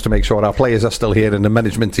few times to make sure our players are still here and the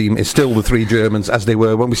management team is still the 3 Germans as they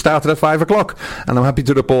were when we started at 5 o'clock. And I'm happy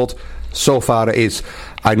to report so far it is.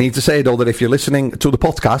 I need to say though that if you're listening to the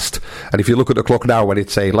podcast and if you look at the clock now when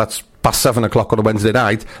it's say let's past 7 o'clock on a Wednesday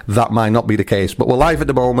night, that might not be the case. But we're live at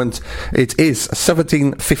the moment. It is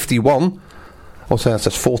 17:51. Oh, so that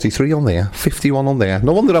says 43 on there, 51 on there.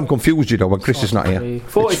 No wonder I'm confused, when Chris is not here.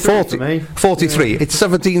 43 for me. 43. Yeah. It's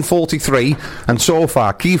 17:43, and so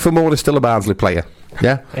far, Kiefer Moore is still a Barnsley player.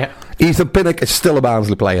 Yeah? Yeah. Ethan Pinnock is still a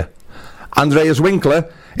Barnsley player. Andreas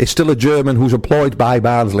Winkler is still a German who's employed by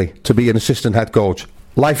Barnsley to be an assistant head coach.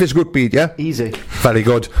 Life is good, Pete, yeah? Easy. Very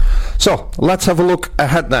good. So, let's have a look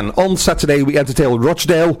ahead then. On Saturday, we entertain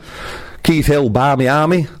Rochdale, Keith Hill, Barmy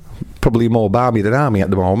Army. Probably more Barmy than Army at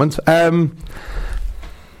the moment.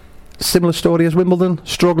 Similar story as Wimbledon,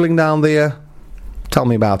 struggling down there. Tell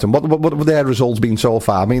me about them. What have their results been so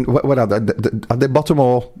far? I mean, what are they bottom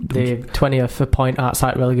or? The 20th a point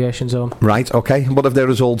outside relegation zone. Right, okay. What have their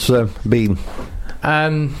results been?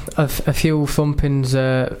 A few thumpings.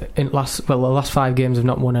 The last 5 games have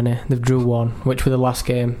not won any. They've drew 1, which were the last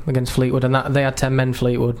game against Fleetwood, and that they had 10 men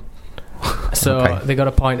Fleetwood, so okay. They got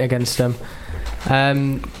a point against them.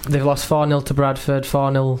 They've lost 4-0 to Bradford,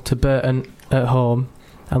 4-0 to Burton at home,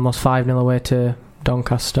 and lost 5-0 away to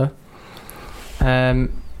Doncaster.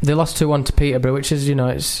 They lost 2-1 to Peterborough, which is,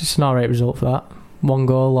 it's an alright result for that. 1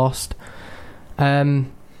 goal lost.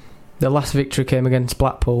 The last victory came against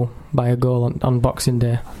Blackpool by a goal on Boxing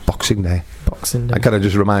Day. Boxing Day. I kind of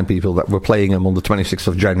just remind people that we're playing them on the 26th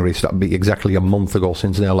of January, so that'd be exactly a month ago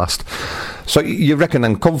since their last. So you reckon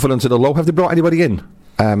then confidence at a low? Have they brought anybody in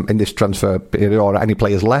this transfer period, or any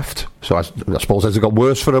players left? So I suppose has it got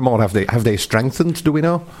worse for them, or have they strengthened? Do we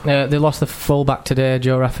know? They lost the full-back today,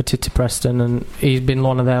 Joe Rafferty, to Preston, and he's been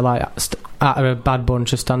one of their out of a bad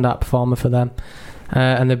bunch, a stand-out performer for them.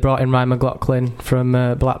 And they brought in Ryan McLaughlin from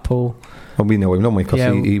Blackpool. Well, we know him, don't we?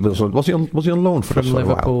 Because he was he on loan for us from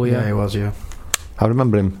Liverpool? Yeah, he was. Yeah, I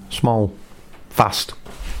remember him. Small, fast.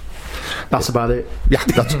 That's about it. Yeah,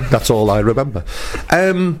 that's all I remember.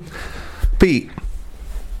 Pete,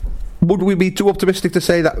 would we be too optimistic to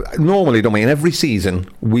say that normally, don't we, in every season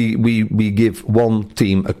we give one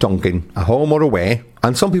team a tonking, a home or away,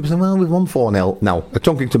 and some people say, well, we've won 4-0. Now, a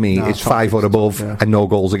tonking to me is 5 or above and no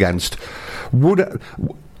goals against.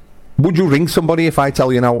 Would you ring somebody if I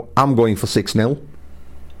tell you now I'm going for 6-0?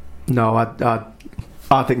 No,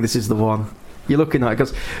 I think this is the one. You're looking at it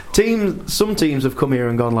because some teams have come here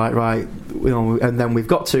and gone like, right, and then we've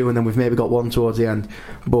got 2, and then we've maybe got 1 towards the end,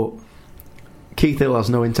 but Keith Hill has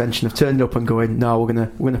no intention of turning up and going, no, we're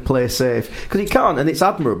gonna play safe, because he can't, and it's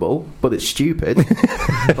admirable, but it's stupid.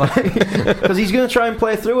 Because he's going to try and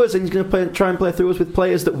play through us, and he's going to try and play through us with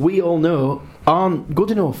players that we all know aren't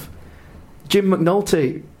good enough. Jim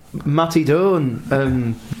McNulty, Matty Doan,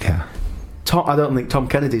 I don't think Tom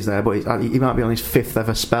Kennedy's there, but he might be on his 5th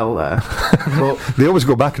ever spell there. But they always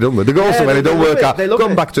go back, don't they? They go also when they don't work out.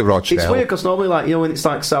 Come back to Rochdale. It's weird because normally, when it's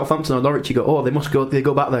like Southampton or Norwich, you go, they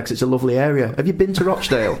go back there because it's a lovely area. Have you been to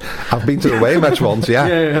Rochdale? I've been to the away match once.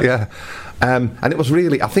 Yeah. And it was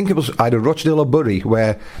really, I think it was either Rochdale or Bury,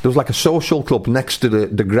 where there was like a social club next to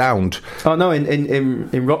the ground. Oh no,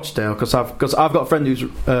 in Rochdale, because I've got a friend who's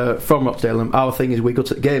from Rochdale, and our thing is we go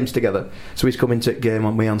to games together. So he's coming to a game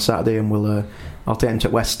on me on Saturday, and I'll take him to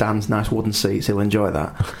West Stands, nice wooden seats. He'll enjoy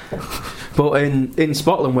that. But in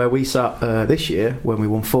Scotland, where we sat this year, when we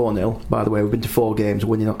won 4-0, by the way, we've been to 4 games,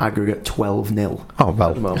 winning on aggregate 12-0. Oh, well,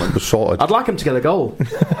 at the moment. Sorted. I'd like him to get a goal,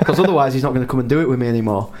 because otherwise he's not going to come and do it with me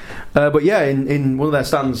anymore. But yeah, in one of their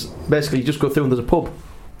stands, basically you just go through and there's a pub.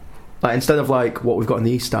 Like, instead of like what we've got in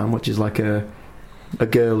the East Stand, which is like a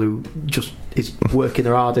girl who just is working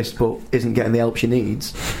her hardest but isn't getting the help she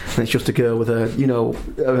needs, and it's just a girl with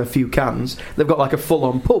a few cans, they've got like a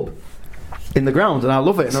full-on pub in the ground, and I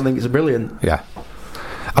love it, and I think it's brilliant. Yeah.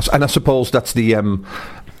 And I suppose that's the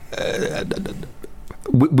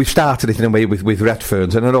we've started it in a way with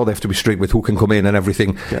Redferns, and I know they have to be strict with who can come in and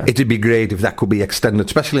everything. It'd be great if that could be extended,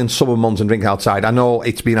 especially in summer months and drink outside. I know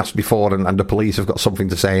it's been asked before, and the police have got something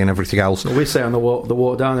to say and everything else. Well, we say on the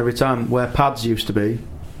walk down every time, where pads used to be,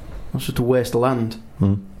 it's just a waste of land.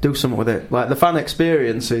 Do something with it. Like, the fan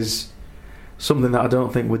experience is something that I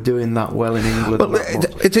don't think we're doing that well in England. Well,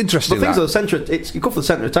 it's interesting. But things are the centre. You go for the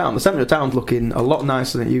centre of town. The centre of town's looking a lot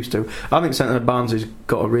nicer than it used to. I think centre of Barnsley's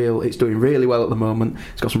got it's doing really well at the moment.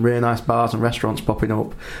 It's got some really nice bars and restaurants popping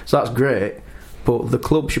up, so that's great. But the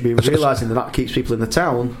club should be realising that keeps people in the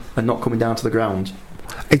town and not coming down to the ground.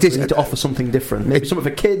 It is. We need to offer something different. Maybe something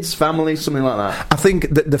for kids, families, something like that. I think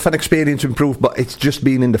the fan experience improved, but it's just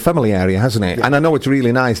been in the family area, hasn't it? Yeah. And I know it's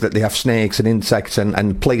really nice that they have snakes and insects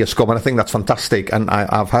and players come, and I think that's fantastic. And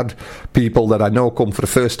I've had people that I know come for the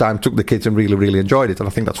first time, took the kids and really, really enjoyed it, and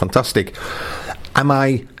I think that's fantastic. Am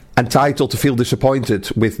I entitled to feel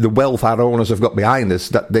disappointed with the wealth our owners have got behind us,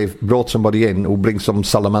 that they've brought somebody in who brings some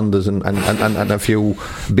salamanders and a few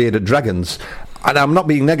bearded dragons? And I'm not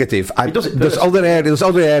being negative. There's other areas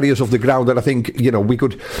of the ground that I think, we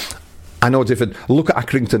could. I know it's different. Look at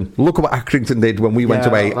Accrington. Look at what Accrington did when we went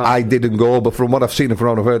away. I didn't go, but from what I've seen and from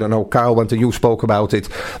what I've heard, I know Carl went and you spoke about it.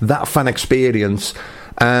 That fan experience,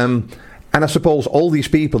 and I suppose all these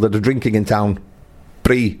people that are drinking in town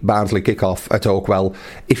pre-Barnsley kick-off at Oakwell,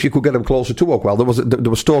 if you could get them closer to Oakwell,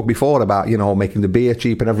 there was talk before about making the beer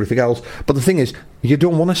cheap and everything else, but the thing is, you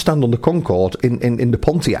don't want to stand on the concourse in the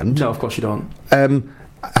Ponty end. No, of course you don't.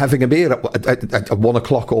 Having a beer at 1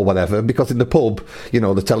 o'clock or whatever, because in the pub,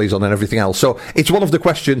 the telly's on and everything else. So it's one of the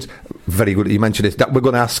questions, very good that you mentioned it, that we're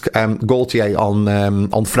going to ask Gaultier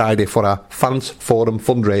on Friday for our Fans Forum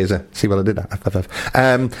fundraiser. See what I did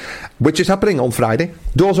there? Which is happening on Friday.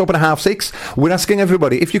 Doors open at 6:30. We're asking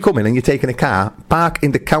everybody, if you come in and you're taking a car, park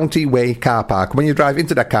in the County Way car park. When you drive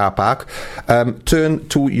into that car park, turn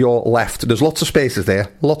to your left. There's lots of spaces there,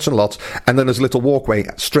 lots and lots, and then there's a little walkway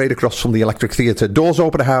straight across from the Electric Theatre. Doors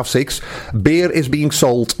open at 6:30. Beer is being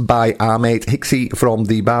sold by our mate Hixie from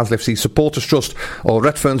the Barnsley FC Supporters Trust, or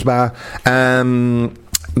Redfern's Bar.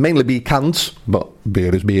 Mainly be cans, but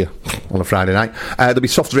beer is beer on a Friday night. There'll be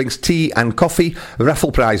soft drinks, tea and coffee,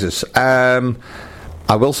 raffle prizes.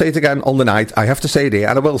 I will say it again on the night. I have to say it here,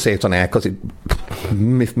 and I will say it on air because it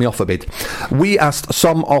miffed me off a bit. We asked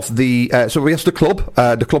some of the... we asked the club.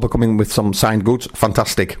 The club are coming with some signed goods.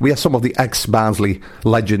 Fantastic. We asked some of the ex-Barnsley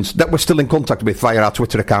legends that we're still in contact with via our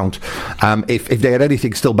Twitter account. If they had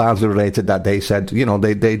anything still Barnsley related that they said,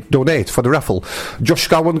 they donate for the raffle. Josh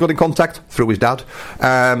Scowen got in contact through his dad.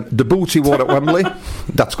 The boots he wore at Wembley,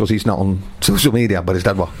 that's because he's not on social media, but his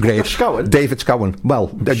dad was great. Josh Scowen? David Scowen.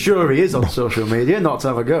 Well... sure he is on social media, not to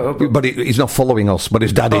have a go. But he's not following us, but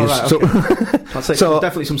his dad is. Right, okay. I'd say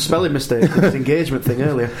definitely some spelling mistakes in his engagement thing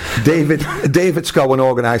earlier. David Scowen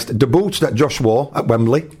organised the boots that Josh wore at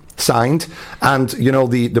Wembley, signed, and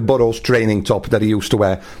the Burrows training top that he used to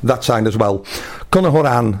wear, that signed as well. Conor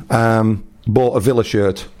Horan bought a Villa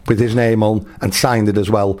shirt with his name on and signed it as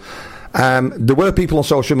well. There were people on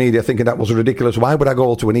social media thinking that was ridiculous. Why would I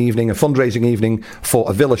go to a fundraising evening for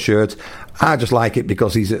a Villa shirt? I just like it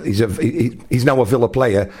because he's now a Villa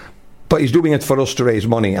player, but he's doing it for us to raise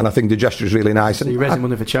money, and I think the gesture is really nice. So you're raising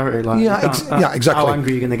money for charity, exactly. How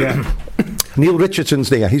angry are you going to get? Neil Richardson's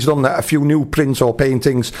there. He's done a few new prints or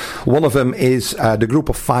paintings. One of them is the group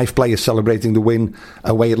of 5 players celebrating the win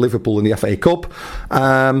away at Liverpool in the FA Cup.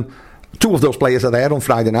 2 of those players are there on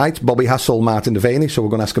Friday night. Bobby Hassel, Martin Devaney, so we're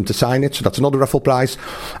going to ask him to sign it. So that's another raffle prize.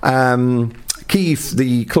 Keith,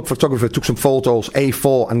 the club photographer, took some photos,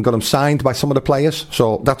 A4, and got them signed by some of the players.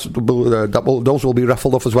 So those will be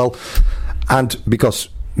raffled off as well. And because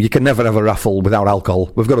you can never have a raffle without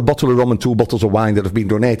alcohol, we've got a bottle of rum and 2 bottles of wine that have been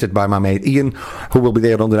donated by my mate Ian, who will be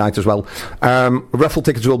there on the night as well. Raffle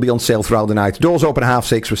tickets will be on sale throughout the night. Doors open at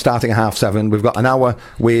 6:30. We're starting at 7:30. We've got an hour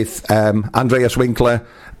with Andreas Winkler,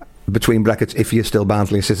 between brackets, if you're still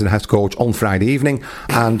Barnsley assistant head coach, on Friday evening,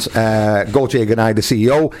 and Gaultier Ganai, the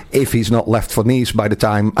CEO, if he's not left for Nice by the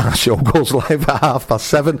time our show goes live at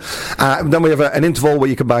 7:30. Then we have an interval where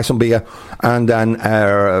you can buy some beer, and then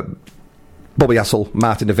Bobby Hassel,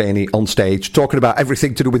 Martin Devaney on stage, talking about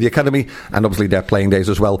everything to do with the academy, and obviously their playing days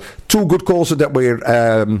as well. 2 good causes that we're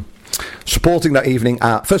supporting that evening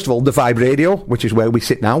are, first of all, the Vibe Radio, which is where we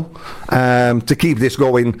sit now, to keep this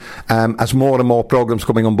going as more and more programmes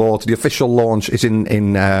coming on board. The official launch is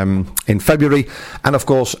in February, and of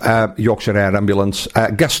course Yorkshire Air Ambulance.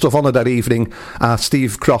 Guest of honour that evening are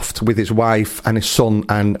Steve Croft with his wife and his son,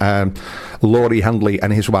 and Laurie Handley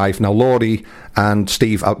and his wife. Now Laurie and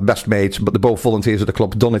Steve are best mates, but they're both volunteers at the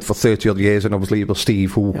club, done it for 30 odd years, and obviously it was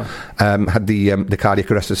Steve who had the cardiac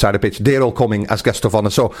arrest inside the pitch. They're all coming as guest of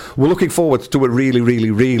honour, so we're looking forward to a really,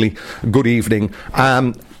 really, really good evening.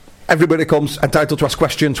 Everybody comes entitled to ask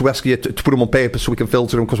questions. We ask you to put them on paper so we can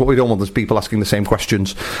filter them, because what we don't want is people asking the same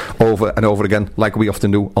questions over and over again, like we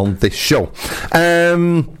often do on this show.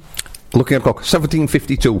 Looking at the clock,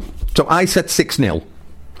 17:52. So I said 6-0.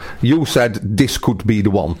 You said this could be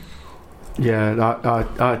the one.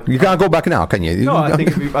 Yeah, you can't go back now, can you? No, I think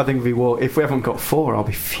if we haven't got 4, I'll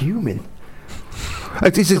be fuming.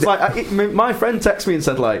 My friend texted me and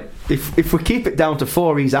said, like, if we keep it down to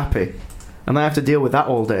 4, he's happy, and I have to deal with that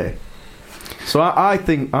all day. So I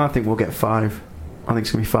think we'll get 5. I think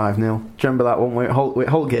it's going to be 5-0. Do you remember that one where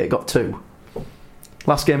Holgate got 2?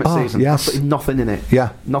 Last game of the season. Yes. Absolutely nothing in it.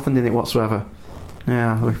 Yeah. Nothing in it whatsoever.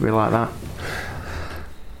 Yeah, we like that.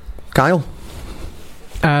 Kyle?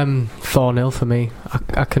 4-0 for me.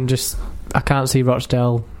 I can't see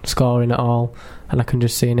Rochdale scoring at all, and I can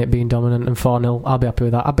just see it being dominant. And 4-0, I'll be happy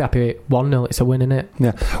with that. I'll be happy with 1-0. It's a win, innit?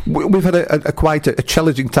 Yeah, we've had a quite a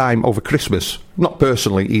challenging time over Christmas. Not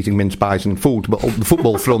personally eating mince pies and food, but on the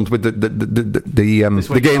football front with the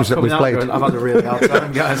games that we've played. I've had a really hard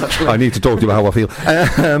time, guys. Actually, I need to talk to you about how I feel.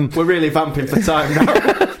 We're really vamping for time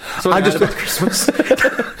now. So I just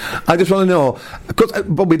want to know, because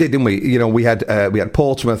what we did, didn't we? You know, we had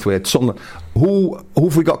Portsmouth, we had Sunderland. Who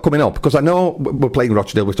have we got coming up? Because I know we're playing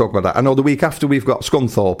Rochdale. We've talked about that. I know the week after we've got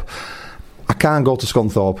Scunthorpe. I can't go to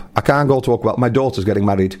Scunthorpe. I can't go to Oakwell. My daughter's getting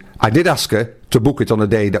married. I did ask her to book it on a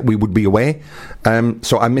day that we would be away.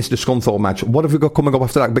 So I missed the Scunthorpe match. What have we got coming up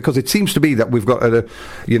after that? Because it seems to be that we've got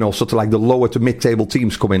sort of like the lower to mid-table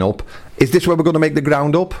teams coming up. Is this where we're going to make the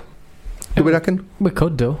ground up? Do we reckon? We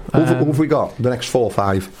could do. Who have we got? The next 4 or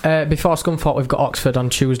 5? Before Scunthorpe, we've got Oxford on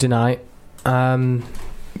Tuesday night.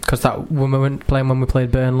 Because we weren't playing when we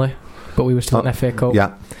played Burnley, but we were still in FA Cup.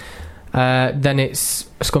 Yeah. Then it's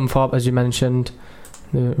Scunthorpe, as you mentioned.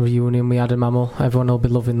 The reunion we had in Mammal. Everyone will be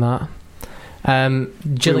loving that.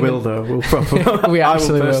 We will, though. We'll probably. I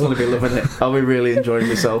will personally be loving it. I'll be really enjoying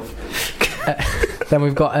myself. Then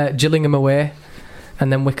we've got Gillingham away,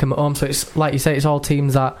 and then Wickham at home. So it's like you say, it's all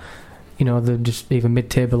teams that, you know, they're just either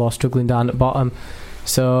mid-table or struggling down at bottom.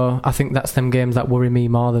 So I think that's them games that worry me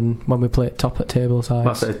more than when we play at top at table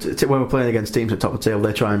sides. That's it. When we're playing against teams at top of the table,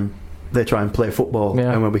 they try and play football,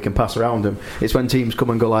 and when we can pass around them, it's when teams come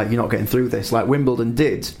and go like, you're not getting through this, like Wimbledon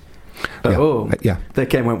did at home. Yeah. They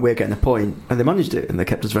came and went, we're getting a point, and they managed it, and they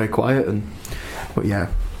kept us very quiet. But yeah,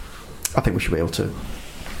 I think we should be able to.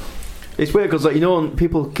 It's weird because, like, you know,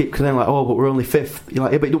 people keep saying like, oh, but we're only 5th. You're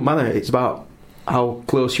like, yeah, but it doesn't matter. It's about how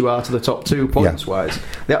close you are to the top 2 points wise.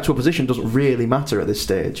 The actual position doesn't really matter at this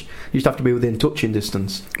stage. You just have to be within touching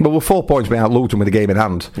distance. Well, we're 4 points behind Luton with a game in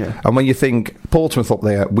hand. And when you think Portsmouth up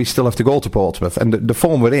there, we still have to go to Portsmouth, and the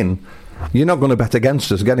form we're in, you're not going to bet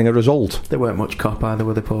against us getting a result. They weren't much cop either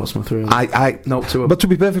with the Portsmouth, really. Not to them. But to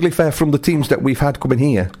be perfectly fair, from the teams that we've had coming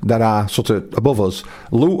here that are sort of above us,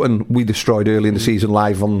 Luton we destroyed early in the season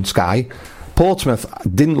live on Sky. Portsmouth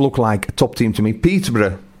didn't look like a top team to me.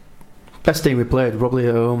 Peterborough, best team we played, probably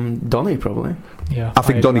Donny, probably. Yeah, I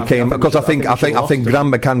think Donny came because I think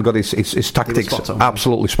Graham McCann got his tactics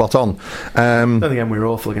absolutely spot on. Then again, we were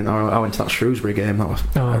awful again. I went to that Shrewsbury game. That was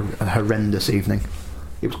a horrendous evening.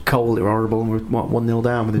 It was cold, it was horrible, and we were 1-0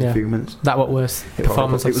 down within a few minutes. That was worst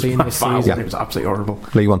performance I've seen this season. It was absolutely horrible.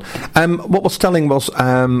 League One. What was telling was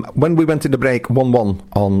when we went into break 1-1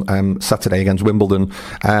 on Saturday against Wimbledon,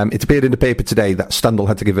 it appeared in the paper today that Stendhal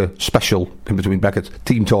had to give a special, in between brackets,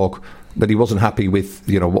 team talk, that he wasn't happy with,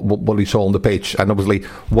 you know, what he saw on the pitch, and obviously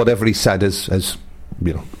whatever he said has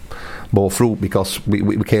you know, bore fruit, because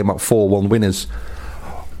we came out 4-1 winners.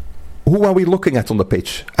 Who are we looking at on the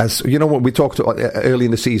pitch? As you know, when we talked early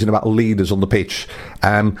in the season about leaders on the pitch,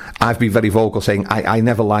 I've been very vocal saying I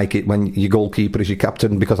never like it when your goalkeeper is your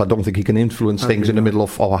captain, because I don't think he can influence things in the middle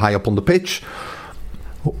of or high up on the pitch.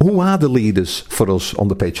 Who are the leaders for us on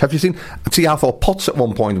the pitch? Have you seen? See, I thought Potts at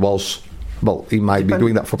one point was. Well, he might be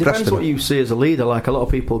doing that for Preston. Depends what you see as a leader. Like, a lot of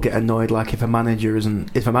people get annoyed, like if a manager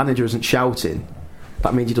isn't shouting,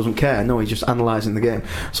 that means he doesn't care. No, he's just analysing the game.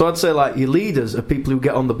 So I'd say, like, your leaders are people who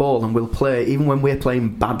get on the ball and will play even when we're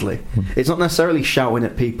playing badly. It's not necessarily shouting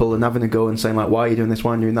at people and having a go and saying like, why are you doing this,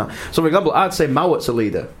 why are you doing that? So for example, I'd say Mowatt's a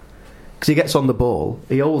leader, because he gets on the ball,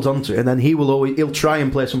 he holds on to it, and then he'll try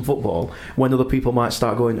and play some football when other people might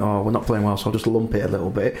start going, oh, we're not playing well, so I'll just lump it a little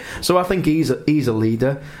bit. So I think he's a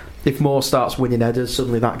leader. If Moore starts winning headers,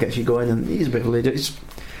 suddenly that gets you going, and he's a bit of a leader.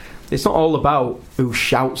 It's not all about who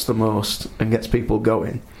shouts the most and gets people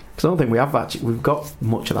going, because I don't think we've got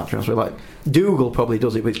much of that transfer. Like, Dougal probably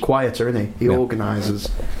does it, but it's quieter, isn't he? He organises,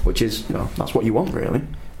 which is, you know, that's what you want, really.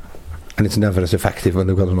 And it's never as effective when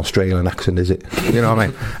they've got an Australian accent, is it? You know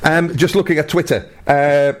what I mean? Just looking at Twitter,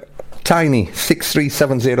 Tiny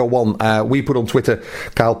 63701. We put on Twitter,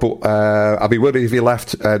 Kyle put, I'll be worried if he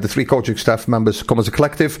left. The 3 coaching staff members come as a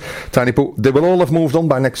collective. Tiny put, they will all have moved on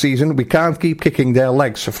by next season. We can't keep kicking their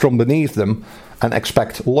legs from beneath them and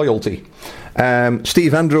expect loyalty.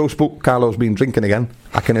 Steve Andrews put, Carlo's been drinking again.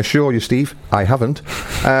 I can assure you, Steve, I haven't.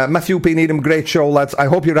 Matthew P. Needham, great show, lads. I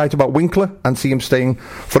hope you're right about Winkler and see him staying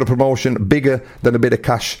for a promotion bigger than a bit of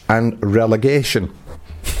cash and relegation.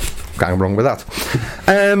 Can't go wrong with that.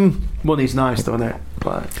 Money's nice, though, isn't it?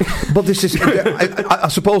 But this is, I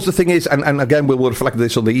suppose the thing is, and again we'll reflect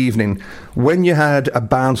this on the evening, when you had a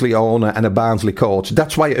Barnsley owner and a Barnsley coach,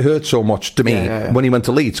 that's why it hurt so much to me when he went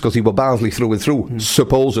to Leeds, because he was Barnsley through and through,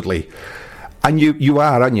 supposedly. And you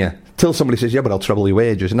are, aren't you? Till somebody says, yeah, but I'll treble your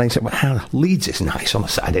wages. And then you say, well, Leeds is nice on a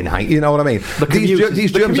Saturday night. You know what I mean?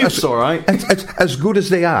 These Germans, all right. As good as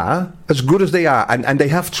they are, and they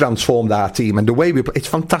have transformed our team and the way we play, it's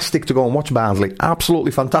fantastic to go and watch Barnsley.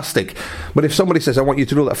 Absolutely fantastic. But if somebody says, I want you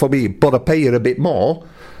to do that for me, but I pay you a bit more,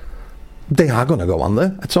 they are going to go on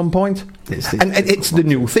there at some point. It's the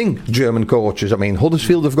new thing, German coaches. I mean,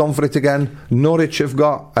 Huddersfield have gone for it again. Norwich have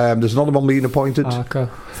got, there's another one being appointed.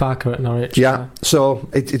 Farker at Norwich. Yeah, so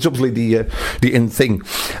it's obviously the in thing.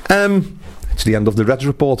 It's the end of the Reds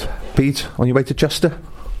report. Pete, on your way to Chester?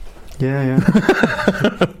 Yeah.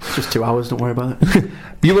 Just 2 hours, don't worry about it.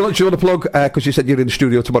 You want to plug, because you said you're in the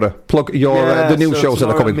studio tomorrow, plug your the new shows that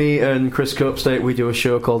are coming. Me and Chris Copestate, we do a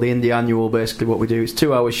show called the Indie Annual. Basically what we do, it's a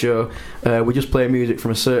 2-hour show. We just play music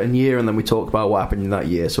from a certain year and then we talk about what happened in that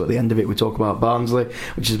year. So at the end of it we talk about Barnsley,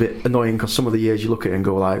 which is a bit annoying because some of the years you look at it and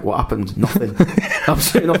go like, what happened? Nothing.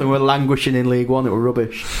 Absolutely nothing. We're languishing in League One, it was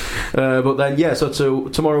rubbish. But then so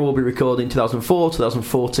tomorrow we'll be recording 2004,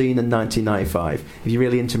 2014 and 1995. If you're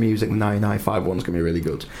really into music, the 1995 one's going to be really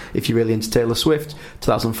good. If you're really into Taylor Swift,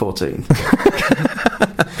 2014.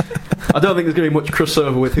 I don't think there's going to be much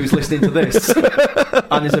crossover with who's listening to this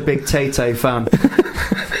and is a big Tay-Tay fan.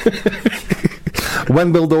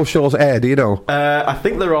 When will those shows air, do you know? I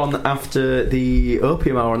think they're on after the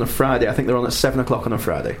Opium Hour on a Friday. I think they're on at 7 o'clock on a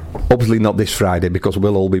Friday. Obviously not this Friday because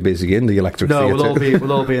we'll all be busy in the Electric Theatre. No, we'll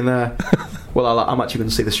all be in there. Well, I'm actually going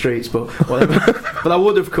to see the streets, but whatever. But I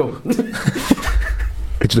would have come.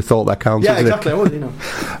 It's the thought that counts, yeah, isn't exactly, it? I would, you know.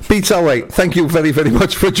 Pete Salway, thank you very, very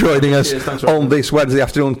much for joining us on this Wednesday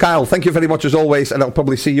afternoon. Kyle, thank you very much as always, and I'll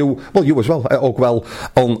probably see you, well, you as well, at Oakwell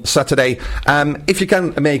on Saturday. If you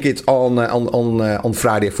can make it on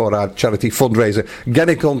Friday for our charity fundraiser, get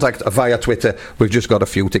in contact via Twitter. We've just got a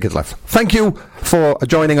few tickets left. Thank you for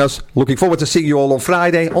joining us. Looking forward to seeing you all on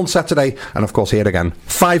Friday, on Saturday, and of course here again,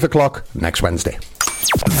 5 o'clock next Wednesday.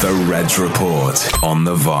 The Reds Report on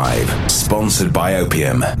The Vibe. Sponsored by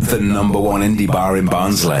Opium, the #1 indie bar in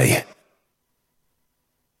Barnsley.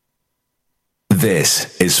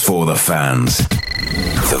 This is for the fans.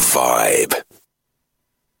 The Vibe.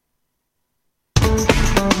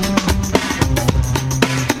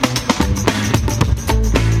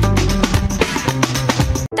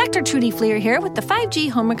 Dr. Trudy Fleer here with the 5G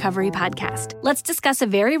Home Recovery Podcast. Let's discuss a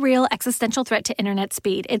very real existential threat to internet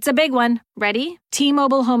speed. It's a big one. Ready?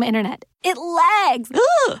 T-Mobile Home Internet. It lags.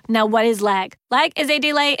 Ugh. Now, what is lag? Lag is a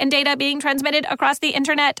delay in data being transmitted across the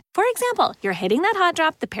internet. For example, you're hitting that hot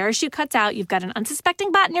drop, the parachute cuts out, you've got an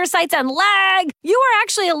unsuspecting bot in your sights, and lag! You were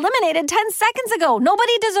actually eliminated 10 seconds ago.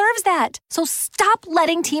 Nobody deserves that. So stop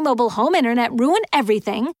letting T-Mobile Home Internet ruin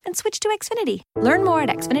everything and switch to Xfinity. Learn more at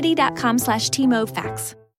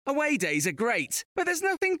xfinity.com/T-MoFax. Away days are great, but there's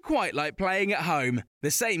nothing quite like playing at home. The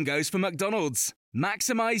same goes for McDonald's.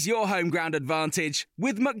 Maximise your home ground advantage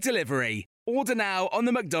with McDelivery. Order now on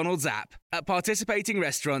the McDonald's app. At participating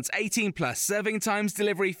restaurants, 18 plus, serving times,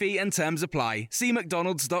 delivery fee and terms apply. See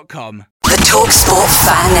mcdonalds.com. The TalkSport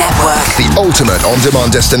Fan Network. The ultimate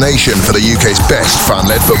on-demand destination for the UK's best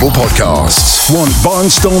fan-led football podcasts. Want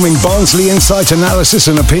barnstorming Barnsley insight analysis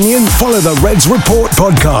and opinion? Follow the Reds Report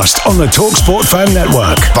podcast on the TalkSport Fan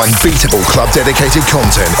Network. Unbeatable club-dedicated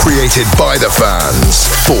content created by the fans,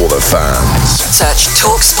 for the fans. Search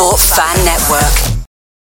TalkSport Fan Network.